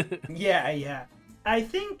 Yeah. I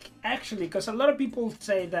think actually, because a lot of people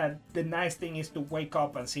say that the nice thing is to wake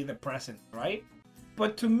up and see the present, right?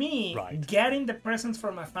 But to me, Right. getting the presents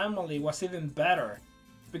from my family was even better,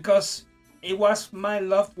 because it was my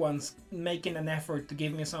loved ones making an effort to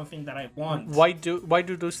give me something that I want. Why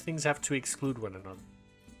do those things have to exclude one another?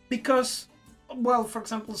 Because, well, for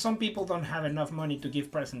example, some people don't have enough money to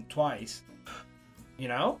give present twice. You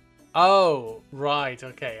know? Oh, right.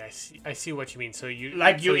 Okay, I see what you mean. So you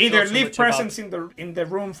Like you so it's either not so leave much about- presents in the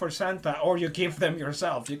room for Santa, or you give them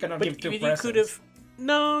yourself. You cannot give two you presents. could have.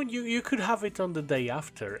 No, you could have it on the day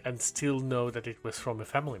after and still know that it was from a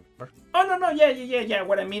family member. Oh no, yeah.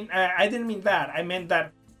 What I mean, I didn't mean that. I meant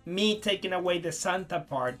that me taking away the Santa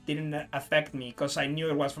part didn't affect me because I knew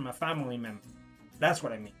it was from a family member. That's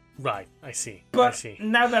what I mean. Right, I see. But I see.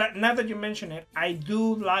 now that you mention it, I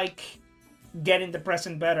do like getting the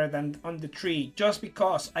present better than on the tree, just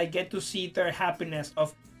because I get to see their happiness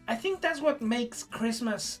of. I think that's what makes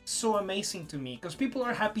Christmas so amazing to me, because people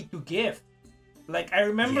are happy to give. Like, I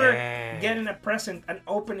remember getting a present and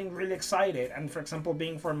opening really excited, and for example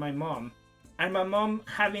being for my mom, and my mom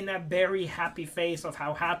having a very happy face of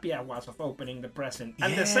how happy I was of opening the present.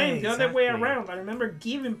 And the same, the other way around. I remember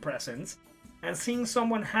giving presents and seeing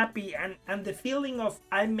someone happy, and the feeling of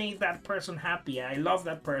I made that person happy, I love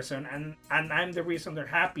that person, and I'm the reason they're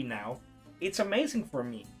happy now. It's amazing for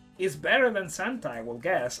me. It's better than Santa, I will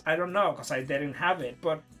guess. I don't know, because I didn't have it,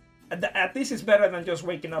 but at least it's better than just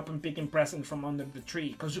waking up and picking presents from under the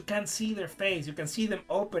tree, because you can see their face, you can see them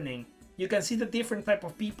opening, you can see the different type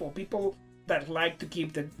of people that like to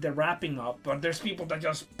keep the wrapping up, but there's people that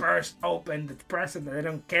just burst open the present and they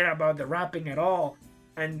don't care about the wrapping at all.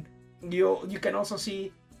 And you can also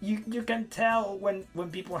see, you can tell when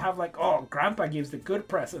people have like, oh, grandpa gives the good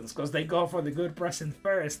presents because they go for the good present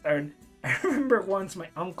first. And I remember once my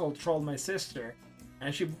uncle trolled my sister,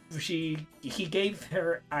 and he gave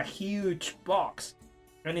her a huge box,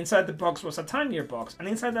 and inside the box was a tinier box, and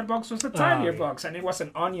inside that box was a tinier box, and it was an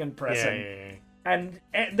onion present. Yeah. And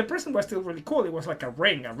the present was still really cool. It was like a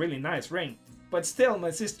ring, a really nice ring. But still, my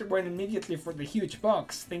sister went immediately for the huge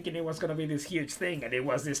box, thinking it was gonna be this huge thing, and it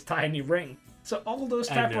was this tiny ring. So all those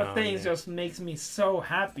type of things just makes me so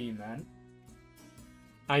happy, man.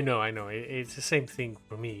 I know. It's the same thing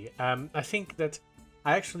for me. I think that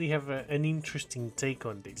I actually have an interesting take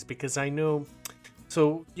on this, because I know.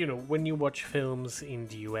 So, when you watch films in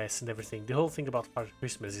the US and everything, the whole thing about Father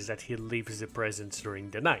Christmas is that he leaves the presents during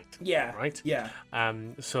the night. Yeah. Right? Yeah.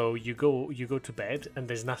 So you go to bed and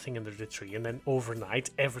there's nothing under the tree, and then overnight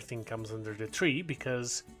everything comes under the tree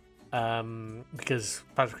because Father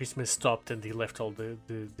Christmas stopped and he left all the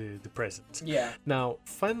presents. Yeah. Now,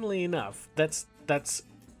 funnily enough, that's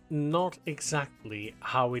not exactly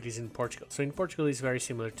how it is in Portugal. So in Portugal it's very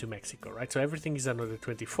similar to Mexico, right? So everything is done on the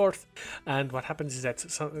 24th, and what happens is that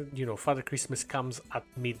Father Christmas comes at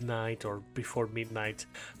midnight or before midnight,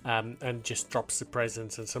 and just drops the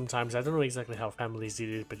presents. And sometimes, I don't know exactly how families did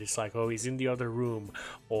it, but it's like, oh, he's in the other room,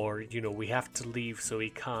 or we have to leave so he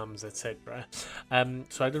comes, etc.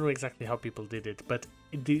 So I don't know exactly how people did it, but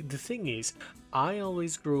the thing is, I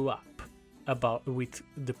always grew up with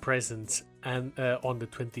the presents and on the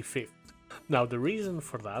 25th. Now, the reason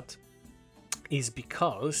for that is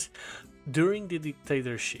because during the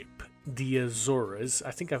dictatorship the Azores, I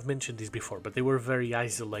think I've mentioned this before, but they were very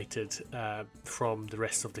isolated from the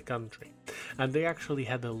rest of the country. And they actually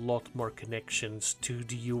had a lot more connections to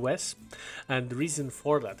the US. And the reason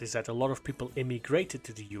for that is that a lot of people immigrated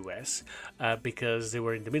to the US because they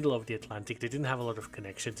were in the middle of the Atlantic. They didn't have a lot of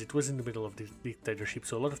connections. It was in the middle of the dictatorship.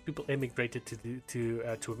 So a lot of people immigrated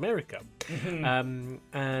to America.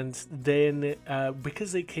 And then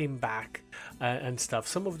because they came back and stuff,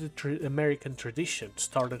 some of the American traditions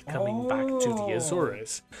started coming back to the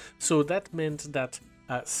Azores. So that meant that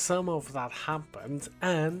some of that happened,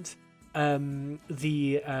 and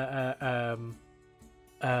the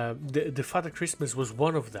Father Christmas was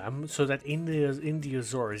one of them. So that in the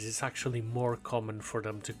Azores, it's actually more common for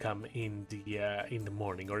them to come in the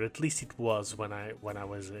morning, or at least it was when I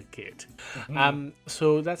was a kid.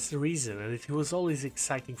 So that's the reason, and it was always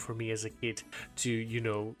exciting for me as a kid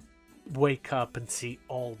to wake up and see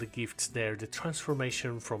all the gifts there. The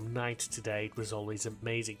transformation from night to day, it was always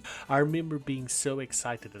amazing. I remember being so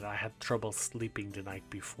excited that I had trouble sleeping the night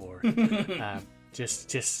before.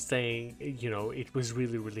 Just staying, it was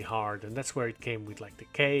really, really hard. And that's where it came with like the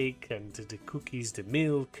cake and the cookies, the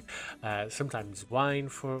milk, sometimes wine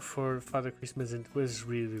for Father Christmas. And it was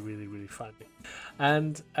really, really, really fun.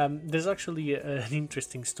 And there's actually an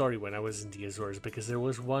interesting story when I was in the Azores, because there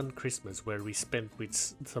was one Christmas where we spent with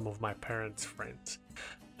some of my parents' friends.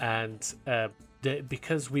 And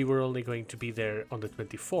because we were only going to be there on the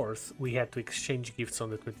 24th, we had to exchange gifts on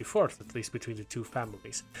the 24th, at least between the two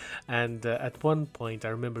families. And at one point, I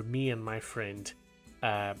remember me and my friend,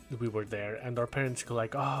 we were there, and our parents go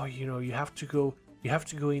like, "Oh, you have to go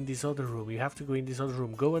in this other room. You have to go in this other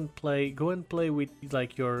room. Go and play with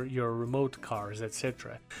like your remote cars,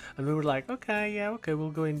 etc." And we were like, "Okay, yeah, okay, we'll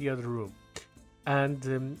go in the other room."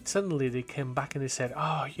 And suddenly they came back and they said,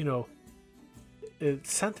 "Oh,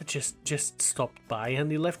 Santa just stopped by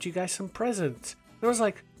and he left you guys some presents." And I was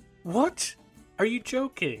like, "What? Are you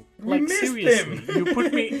joking? Like, seriously, you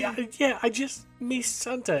put me? Yeah, I just missed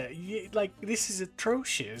Santa. Like, this is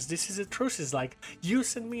atrocious. Like, you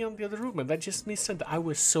sent me on the other room and I just missed Santa." I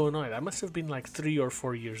was so annoyed. I must have been like 3 or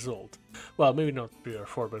 4 years old. Well, maybe not 3 or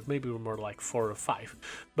 4, but maybe more like 4 or 5.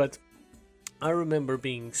 But I remember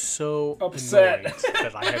being so upset annoyed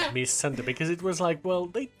that I had missed Santa, because it was like, well,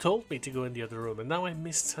 they told me to go in the other room and now I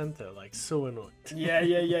missed Santa. Like, so annoyed.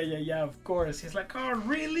 Yeah, of course. He's like, "Oh,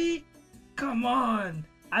 really? Come on.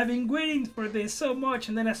 I've been waiting for this so much."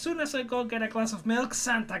 And then as soon as I go get a glass of milk,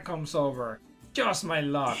 Santa comes over. Just my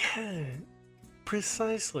luck. Yeah,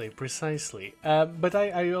 precisely. But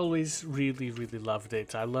I always really, really loved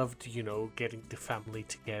it. I loved, getting the family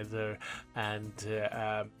together and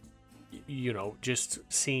just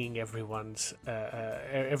seeing everyone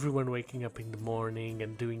waking up in the morning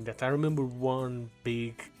and doing that. I remember one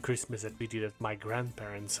big Christmas that we did at my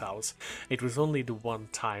grandparents' house. It was only the one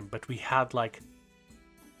time, but we had I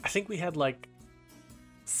think we had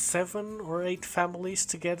 7 or 8 families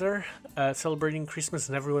together celebrating Christmas,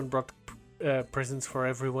 and everyone brought presents for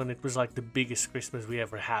everyone. It was like the biggest Christmas we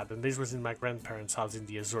ever had, and this was in my grandparents' house in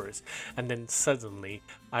the Azores. And then suddenly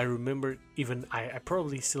I remember, even I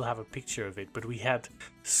probably still have a picture of it, but we had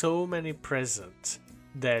so many presents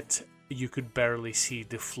that you could barely see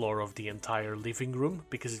the floor of the entire living room,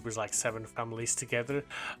 because it was like 7 families together,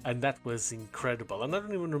 and that was incredible. And I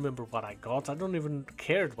don't even remember what I got. I don't even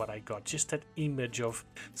care what I got. Just that image of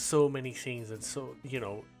so many things. And so,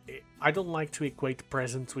 I don't like to equate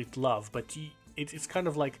presents with love, but it's kind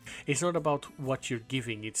of like, it's not about what you're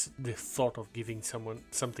giving, it's the thought of giving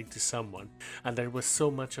something to someone. And there was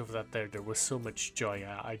so much of that there. There was so much joy.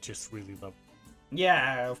 I just really loved it.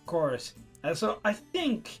 Yeah, of course. So I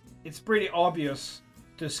think it's pretty obvious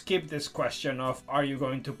to skip this question of, are you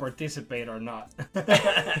going to participate or not?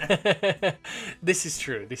 This is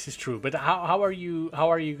true. But how are you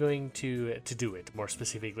going to do it more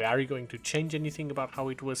specifically? Are you going to change anything about how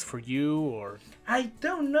it was for you, or? I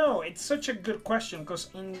don't know. It's such a good question, because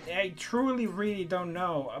I truly really don't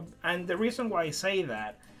know. And the reason why I say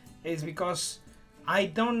that is because I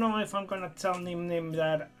don't know if I'm gonna tell Nim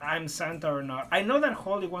that I'm Santa or not. I know that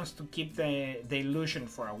Holly wants to keep the illusion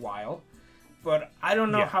for a while, but I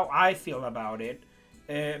don't know how I feel about it.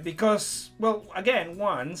 Because, well, again,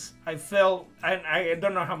 once I felt, and I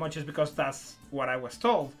don't know how much is because that's what I was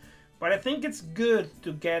told, but I think it's good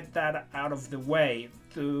to get that out of the way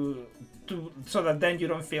so that then you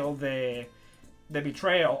don't feel the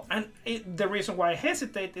betrayal. And the reason why I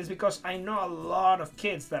hesitate is because I know a lot of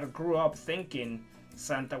kids that grew up thinking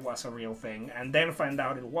Santa was a real thing and then find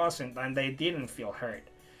out it wasn't, and they didn't feel hurt.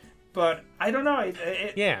 But I don't know.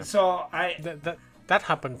 Yeah. So that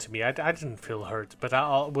happened to me. I didn't feel hurt, but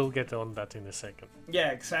we'll get on that in a second.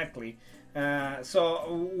 Yeah, exactly. So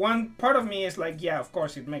one part of me is like, yeah, of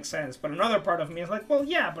course it makes sense, but another part of me is like, well,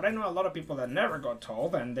 yeah, but I know a lot of people that never got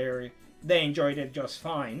told and they enjoyed it just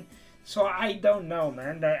fine. So I don't know,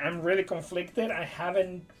 man. I'm really conflicted. I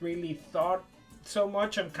haven't really thought so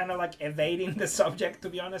much. I'm kind of like evading the subject, to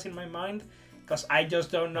be honest, in my mind, because I just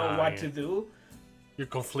don't know what to do. You're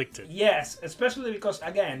conflicted. Yes, especially because,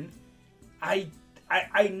 again, I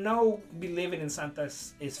know believing in Santa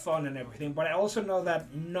is fun and everything, but I also know that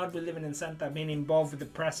not believing in Santa, being involved with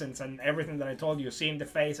the presents and everything that I told you, seeing the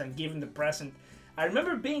face and giving the present. I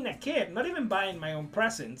remember being a kid, not even buying my own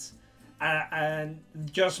presents, and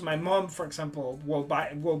just my mom, for example, will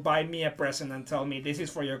buy me a present and tell me this is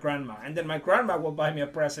for your grandma, and then my grandma will buy me a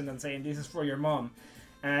present and saying this is for your mom,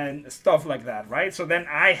 and stuff like that, right? So then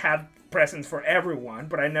I had presents for everyone,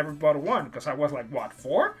 but I never bought one because I was like, what,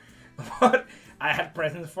 4? But I had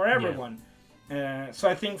presents for everyone. Yeah. So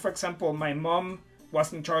I think, for example, my mom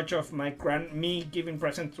was in charge of me giving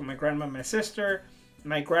presents to my grandma and my sister.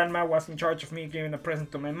 My grandma was in charge of me giving a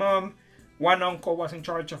present to my mom. One uncle was in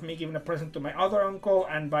charge of me giving a present to my other uncle,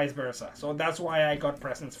 and vice versa. So that's why I got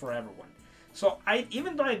presents for everyone. So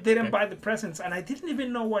even though I didn't buy the presents and I didn't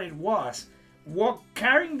even know what it was,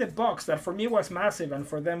 carrying the box that for me was massive and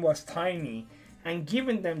for them was tiny, and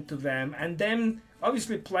giving them to them, and then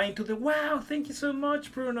obviously playing to the wow, thank you so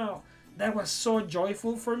much, Bruno. That was so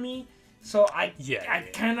joyful for me. So I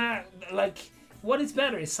kind of like, what is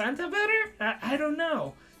better? Is Santa better? I don't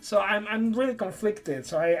know. So I'm really conflicted.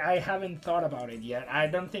 So I haven't thought about it yet. I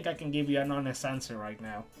don't think I can give you an honest answer right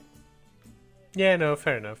now. Yeah, no,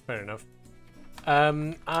 fair enough.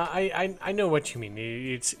 I know what you mean.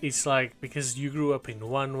 It's like because you grew up in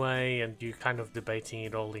one way and you're kind of debating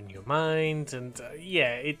it all in your mind, and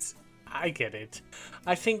I get it.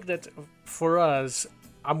 I think that for us,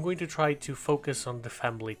 I'm going to try to focus on the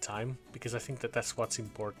family time because I think that that's what's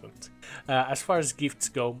important. As far as gifts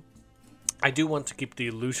go, I do want to keep the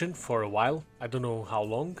illusion for a while. I don't know how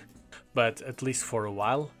long, but at least for a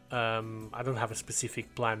while. I don't have a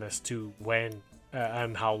specific plan as to when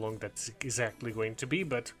and how long that's exactly going to be,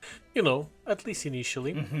 but at least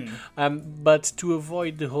initially. But to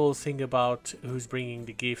avoid the whole thing about who's bringing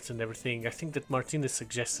the gifts and everything, I think that Martina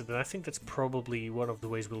suggested, and I think that's probably one of the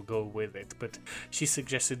ways we'll go with it, but she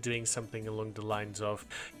suggested doing something along the lines of,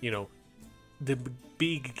 the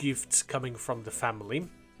big gifts coming from the family,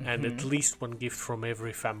 and at least one gift from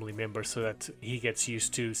every family member, so that he gets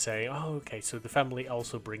used to saying, oh, okay, so the family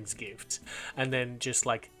also brings gifts, and then just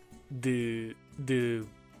like the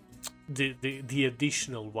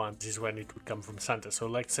additional ones is when it would come from Santa. So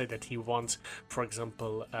let's say that he wants, for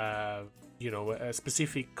example, a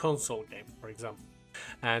specific console game, for example,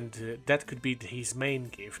 and that could be his main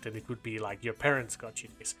gift, and it would be like your parents got you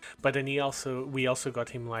this, but then we also got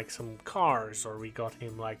him like some cars, or we got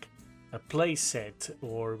him like a play set,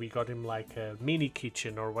 or we got him like a mini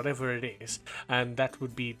kitchen or whatever it is, and that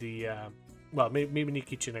would be the mini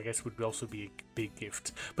kitchen, I guess, would also be a big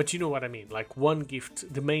gift. But you know what I mean, like one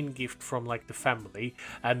gift, the main gift from like the family,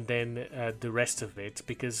 and then the rest of it,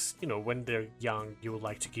 because when they're young, you would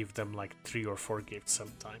like to give them like 3 or 4 gifts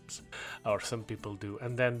sometimes, or some people do,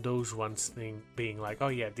 and then those ones being like, oh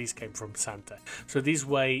yeah, these came from Santa. So this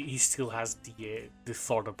way he still has the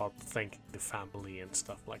thought about thanking the family and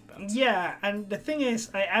stuff like that. Yeah, and the thing is,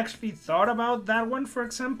 I actually thought about that one, for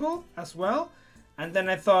example, as well, and then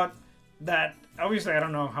I thought that obviously I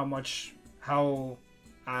don't know how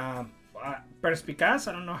perspicaz,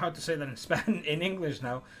 I don't know how to say that in Spanish, in English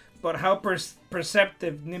now, but how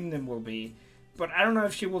perceptive Nimnim will be. But I don't know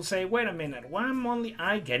if she will say, wait a minute, why am only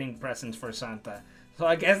I getting presents for Santa? So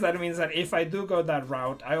I guess that means that if I do go that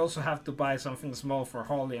route, I also have to buy something small for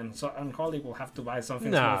Holly, and Holly will have to buy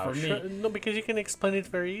something small for me. No, because you can explain it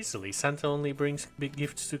very easily. Santa only brings big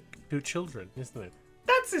gifts to children, isn't it?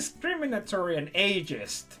 That's discriminatory and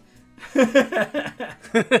ageist.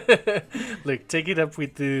 Look, take it up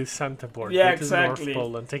with the Santa board. Yeah, exactly. North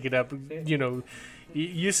Pole and take it up.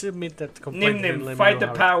 You submit that complaint. Nim, fight the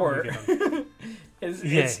power. It's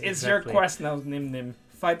exactly. Your quest now, Nim.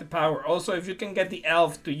 Fight the power. Also, if you can get the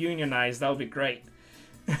elf to unionize, that would be great.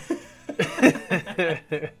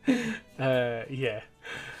 Yeah.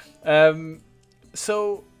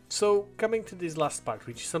 So coming to this last part,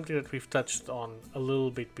 which is something that we've touched on a little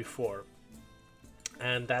bit before.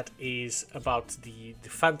 and that is about the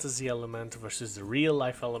fantasy element versus the real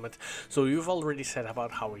life element. So you've already said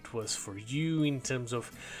about how it was for you in terms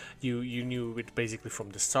of you knew it basically from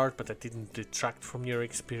the start, but that didn't detract from your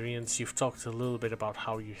experience. You've talked a little bit about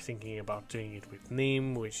how you're thinking about doing it with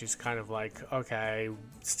Nim, which is kind of like, okay,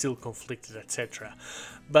 still conflicted, etc.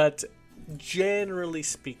 But generally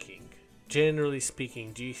speaking,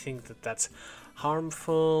 do you think that that's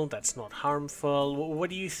harmful, that's not harmful? What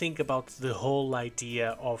do you think about the whole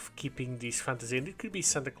idea of keeping these fantasy, and it could be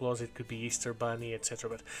Santa Claus, it could be Easter Bunny, etc.,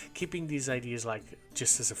 but keeping these ideas like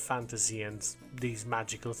just as a fantasy and this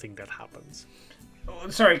magical thing that happens? Oh,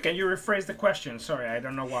 sorry, can you rephrase the question? Sorry, I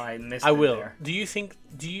don't know why I missed I it will. there.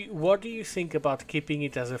 What do you think about keeping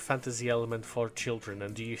it as a fantasy element for children,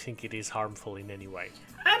 and do you think it is harmful in any way?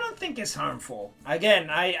 I don't think it's harmful. Again,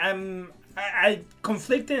 I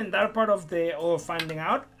conflicted in that part of the finding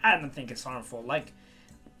out. I don't think it's harmful. Like,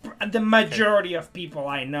 the majority of people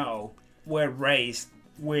I know were raised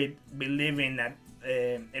with believing that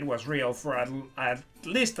it was real for at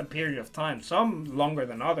least a period of time. Some longer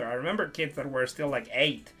than other. I remember kids that were still like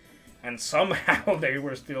 8, and somehow they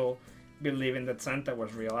were still believing that Santa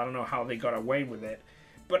was real. I don't know how they got away with it,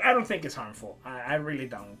 but I don't think it's harmful. I really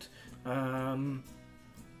don't.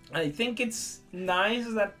 I think it's nice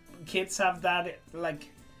that kids have that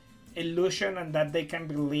like illusion and that they can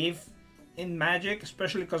believe in magic,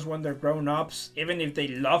 especially because when they're grown-ups, even if they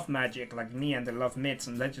love magic like me and they love myths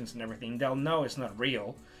and legends and everything, they'll know it's not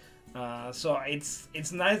real. So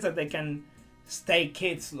it's nice that they can stay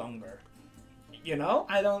kids longer. You know,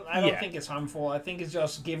 I don't think it's harmful. I think it's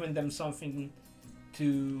just giving them something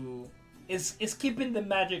to. It's keeping the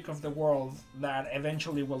magic of the world that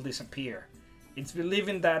eventually will disappear. It's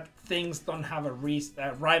believing that things don't have a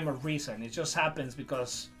rhyme or reason. It just happens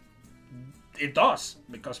because it does,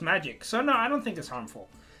 because magic. So no, I don't think it's harmful.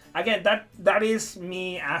 Again, that is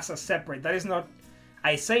me as a separate. That is not.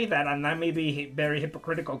 I say that, and I may be very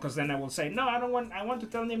hypocritical because then I will say, no, I don't want. I want to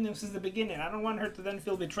tell Nim since the beginning. I don't want her to then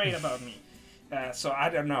feel betrayed about me. So I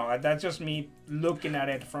don't know. That's just me looking at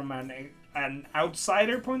it from an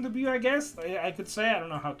outsider point of view, I guess. I could say. I don't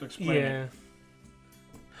know how to explain it.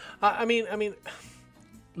 I mean,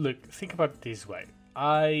 look, think about it this way.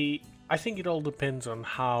 I think it all depends on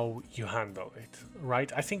how you handle it,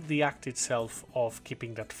 right? I think the act itself of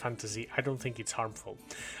keeping that fantasy, I don't think it's harmful.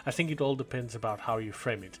 I think it all depends about how you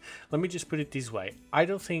frame it. Let me just put it this way. I'm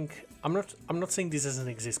not saying this doesn't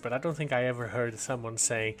exist, but I don't think I ever heard someone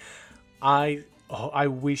saying, I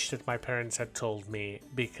wish that my parents had told me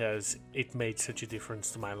because it made such a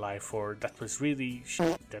difference to my life, or that was really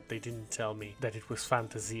shit that they didn't tell me that it was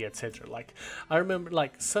fantasy, etc. Like, I remember,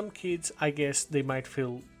 like, some kids, I guess they might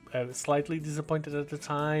feel slightly disappointed at the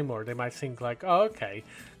time, or they might think like, oh, okay,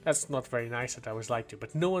 that's not very nice that I was lied to.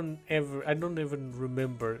 But no one ever, I don't even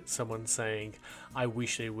remember someone saying, I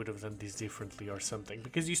wish they would have done this differently or something,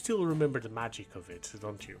 because you still remember the magic of it,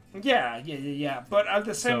 don't you? Yeah. But at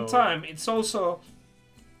the same time, it's also,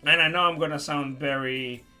 and I know I'm gonna sound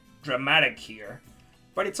very dramatic here,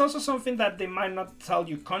 but it's also something that they might not tell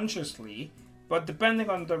you consciously. But depending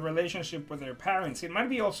on the relationship with their parents, it might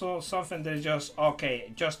be also something that is just,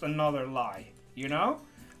 okay, just another lie, you know?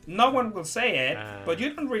 No one will say it, but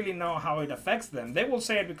you don't really know how it affects them. They will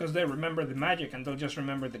say it because they remember the magic and they'll just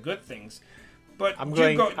remember the good things. But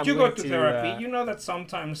you go to therapy, you know that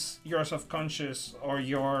sometimes your subconscious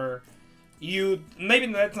or maybe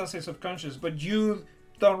let's not say subconscious, but you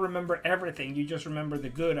don't remember everything. You just remember the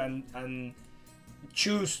good and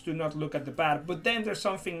choose to not look at the bad. But then there's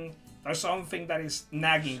something that is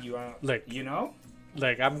nagging you, you know?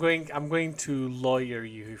 Like, I'm going to lawyer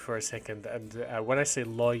you for a second, and when I say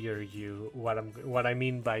lawyer you, what I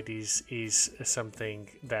mean by this is something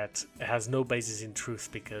that has no basis in truth,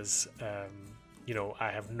 because I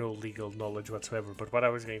have no legal knowledge whatsoever. But what I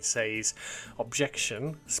was going to say is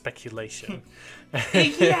objection, speculation.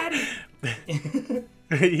 Yeah.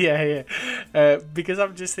 Because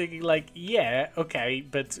I'm just thinking, like, yeah, okay,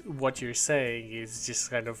 but what you're saying is just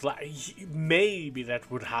kind of like, maybe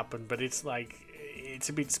that would happen, but it's like, it's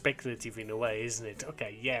a bit speculative in a way, isn't it?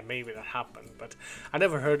 Okay, yeah, maybe that happened, but I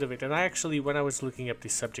never heard of it. And I actually, when I was looking up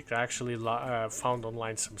this subject, I actually found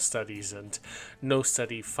online some studies, and no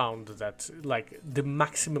study found that, like, the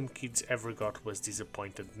maximum kids ever got was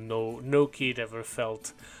disappointed. No kid ever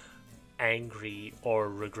felt angry or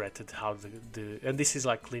regretted how the and this is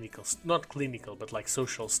like not clinical, but like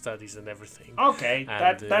social studies and everything. Okay,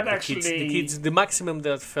 and, that actually the kids, the maximum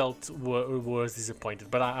that felt was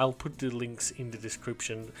disappointed. But I'll put the links in the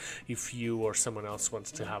description if you or someone else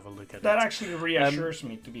wants to have a look at it. That actually reassures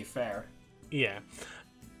me, to be fair. Yeah,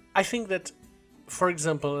 I think that for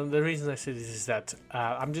example, and the reason I say this is that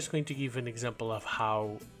I'm just going to give an example of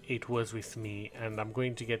how it was with me, and I'm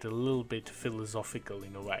going to get a little bit philosophical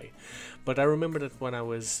in a way. But I remember that when I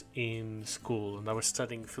was in school and I was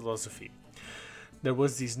studying philosophy, there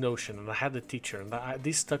was this notion, and I had a teacher, and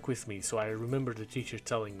this stuck with me. So I remember the teacher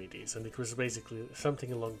telling me this, and it was basically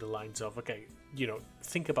something along the lines of, okay,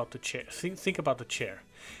 think about the chair. Think about the chair.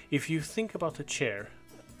 If you think about the chair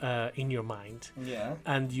in your mind, Yeah.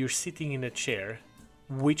 and you're sitting in a chair,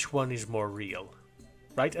 which one is more real?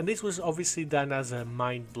 Right? And this was obviously done as a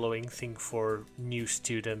mind-blowing thing for new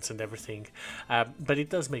students and everything, but it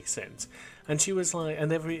does make sense. And she was like,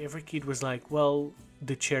 and every kid was like, well,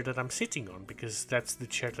 the chair that I'm sitting on, because that's the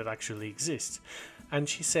chair that actually exists. And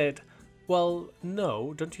she said, well,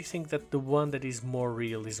 no, don't you think that the one that is more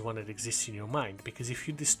real is the one that exists in your mind? Because if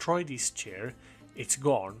you destroy this chair, it's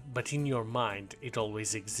gone, but in your mind it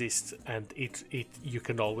always exists, and you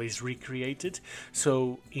can always recreate it.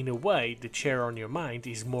 So in a way, the chair on your mind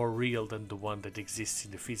is more real than the one that exists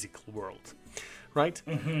in the physical world, right?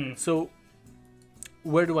 Mm-hmm. So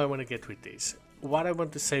where do I want to get with this? What I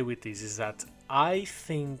want to say with this is that I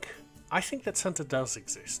think that Santa does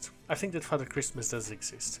exist. I think that Father Christmas does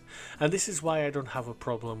exist, and this is why I don't have a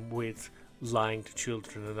problem with lying to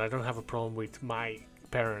children, and I don't have a problem with my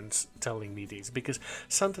parents telling me this, because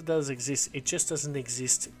Santa does exist. It just doesn't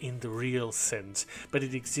exist in the real sense, but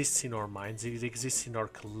it exists in our minds. It exists in our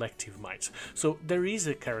collective minds. So there is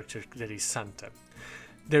a character that is Santa.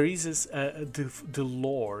 There is the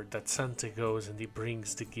lore that Santa goes and he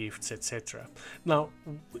brings the gifts, etc. Now,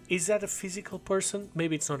 is that a physical person?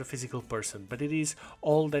 Maybe it's not a physical person, but it is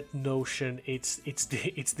all that notion. It's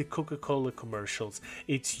the Coca-Cola commercials.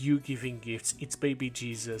 It's you giving gifts. It's baby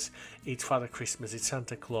Jesus. It's Father Christmas. It's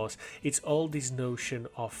Santa Claus. It's all this notion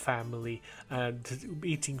of family and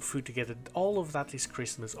eating food together. All of that is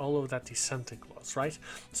Christmas. All of that is Santa Claus, right?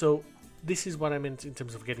 So this is what I meant in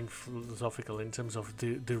terms of getting philosophical, in terms of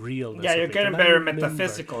the realness. Yeah, you're of it. getting And very I remember-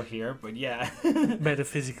 metaphysical here, but yeah.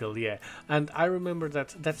 metaphysical, yeah. And I remember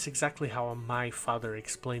that's exactly how my father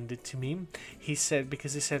explained it to me. He said,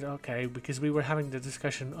 okay, because we were having the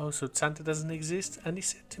discussion, oh, so Santa doesn't exist? And he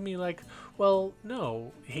said to me, like, well,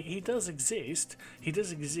 no, he does exist. He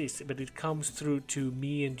does exist, but it comes through to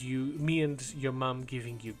me and your mom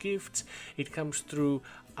giving you gifts. It comes through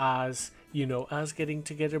as, us getting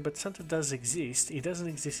together, but Santa does exist. It doesn't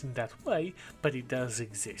exist in that way, but it does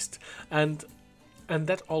exist. And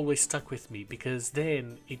that always stuck with me, because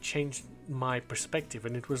then it changed my perspective,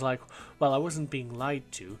 and it was like, well, I wasn't being lied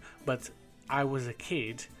to, but I was a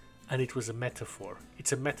kid, and it was a metaphor.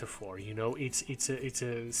 It's a metaphor, it's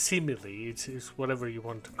a simile, it's whatever you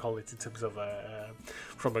want to call it in terms of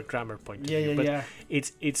from a grammar point of view. But yeah.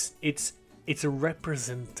 it's a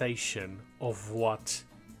representation of what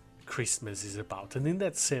Christmas is about, and in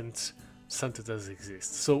that sense Santa does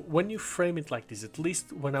exist. So when you frame it like this, at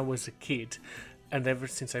least when I was a kid and ever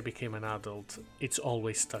since I became an adult, it's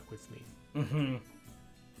always stuck with me. Mm-hmm.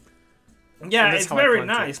 Yeah, it's very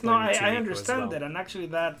nice. No, I understand well. that, and actually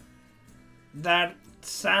that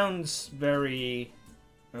sounds very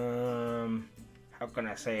how can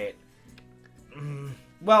I say it?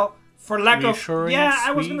 Well, for lack of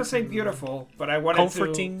I was gonna say beautiful, but I wanted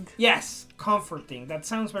comforting. Yes, comforting. That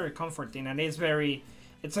sounds very comforting, and it's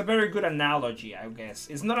a very good analogy, I guess.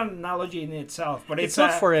 It's not an analogy in itself, but it's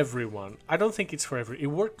not for everyone. I don't think it's for everyone. It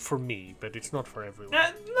worked for me, but it's not for everyone.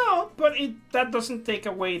 No, but that doesn't take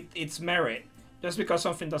away its merit. Just because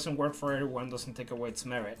something doesn't work for everyone doesn't take away its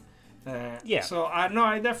merit. Yeah. So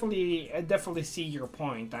I definitely see your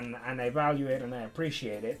point, and I value it and I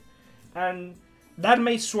appreciate it, and that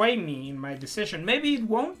may sway me in my decision. Maybe it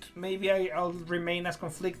won't. Maybe I'll remain as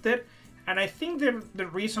conflicted. And I think the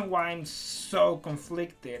reason why I'm so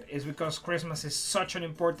conflicted is because Christmas is such an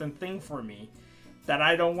important thing for me that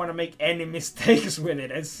I don't want to make any mistakes with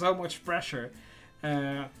it. It's so much pressure.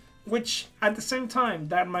 Which, at the same time,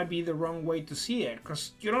 that might be the wrong way to see it.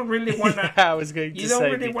 Because you don't really want to... I was going to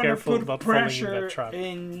say, be careful about falling in that trap.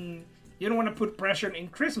 You don't want to put pressure in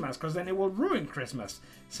Christmas, because then it will ruin Christmas.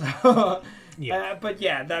 So, yeah. But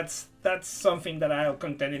yeah, that's something that I'll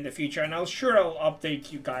contend in the future, and I'll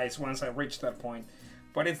update you guys once I reach that point.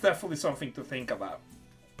 But it's definitely something to think about.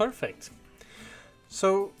 Perfect.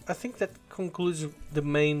 So I think that concludes the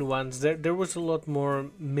main ones. There was a lot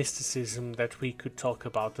more mysticism that we could talk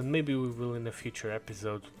about, and maybe we will in a future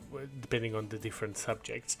episode, depending on the different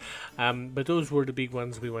subjects. But those were the big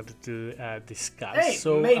ones we wanted to discuss. Hey,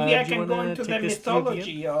 so maybe I can go into the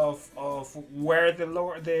mythology of where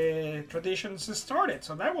the traditions started.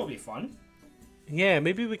 So that will be fun. Yeah,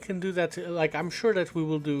 maybe we can do that. Like, I'm sure that we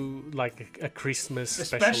will do like a Christmas A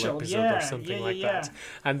special episode yeah, or something yeah, like yeah. that,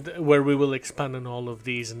 and where we will expand on all of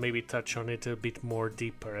these and maybe touch on it a bit more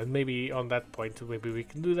deeper. And maybe on that point, maybe we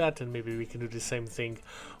can do that, and maybe we can do the same thing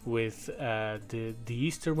with the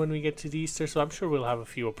Easter when we get to the Easter. So I'm sure we'll have a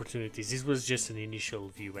few opportunities. This was just an initial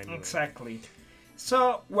view, anyway. Exactly.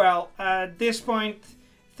 So, well, at this point,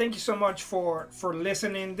 thank you so much for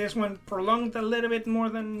listening. This one prolonged a little bit more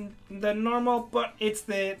than normal, but it's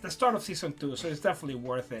the start of season 2, so it's definitely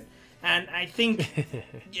worth it. And I think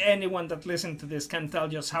anyone that listened to this can tell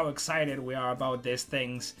just how excited we are about these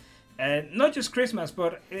things. Not just Christmas,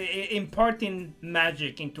 but imparting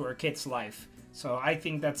magic into our kids' life. So I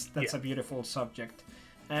think that's a beautiful subject.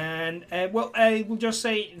 And well, I will just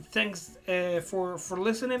say thanks for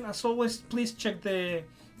listening. As always, please check the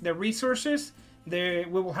resources. There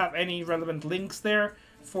we will have any relevant links there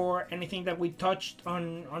for anything that we touched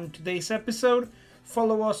on today's episode.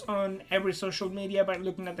 Follow us on every social media by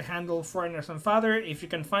looking at the handle Foreigners and Father. If you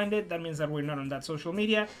can find it, that means that we're not on that social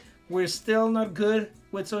media. We're still not good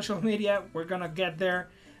with social media. We're gonna get there.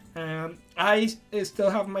 I still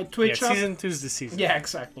have my Twitch up. Season 2 is the season. Yeah,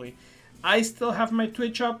 exactly. I still have my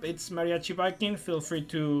Twitch up. It's Mariachi Viking. Feel free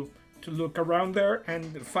to look around there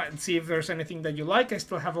and see if there's anything that you like. I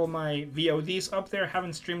still have all my VODs up there.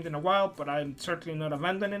 Haven't streamed in a while, but I'm certainly not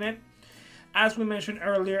abandoning it. As we mentioned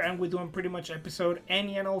earlier, and we do on pretty much episode,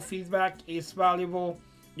 any and all feedback is valuable.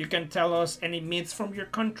 You can tell us any myths from your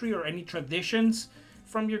country or any traditions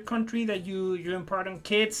from your country that you impart on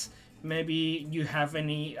kids. Maybe you have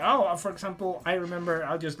any... Oh, for example, I remember,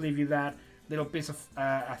 I'll just leave you that little piece of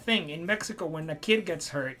a thing. In Mexico, when a kid gets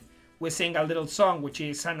hurt, we sing a little song, which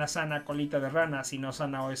is Sana Sana Colita de Rana, si no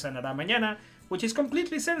sana hoy sanará mañana, which is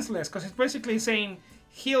completely senseless, because it's basically saying,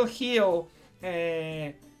 heal,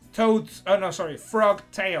 frog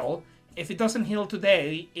tail. If it doesn't heal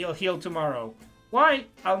today, it'll heal tomorrow. Why?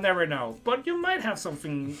 I'll never know. But you might have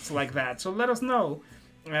something like that, so let us know.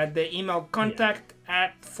 The email contact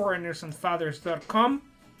at foreignersandfathers.com.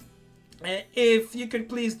 If you could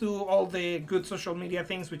please do all the good social media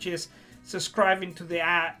things, which is subscribing to the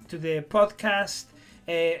podcast.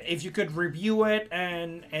 If you could review it,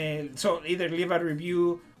 and so either leave a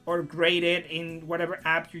review or grade it in whatever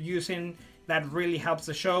app you're using, that really helps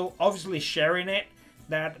the show. Obviously, sharing it,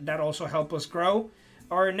 that also helps us grow.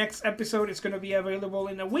 Our next episode is going to be available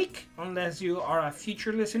in a week, unless you are a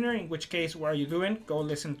future listener, in which case, what are you doing? Go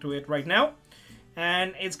listen to it right now.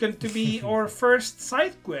 And it's going to be our first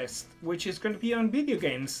side quest, which is going to be on video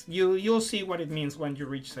games. You'll see what it means when you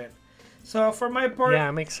reach it. So for my part,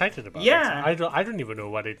 I'm excited about it. I don't even know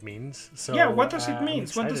what it means. So what does it mean?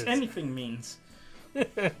 What does anything mean?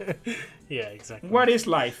 Yeah, exactly. What is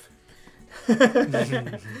life?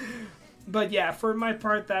 But yeah, for my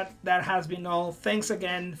part, that has been all. Thanks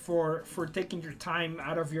again for taking your time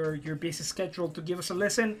out of your busy schedule to give us a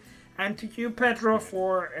listen. And to you, Pedro,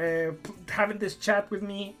 for having this chat with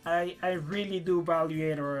me. I really do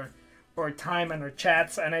value it, our time and our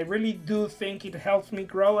chats, and I really do think it helps me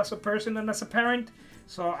grow as a person and as a parent.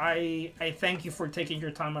 So I thank you for taking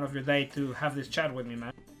your time out of your day to have this chat with me,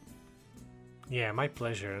 man. Yeah, my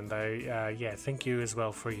pleasure. And I thank you as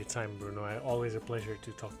well for your time, Bruno. Always a pleasure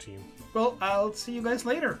to talk to you. Well, I'll see you guys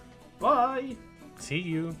later. Bye. See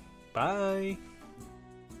you. Bye.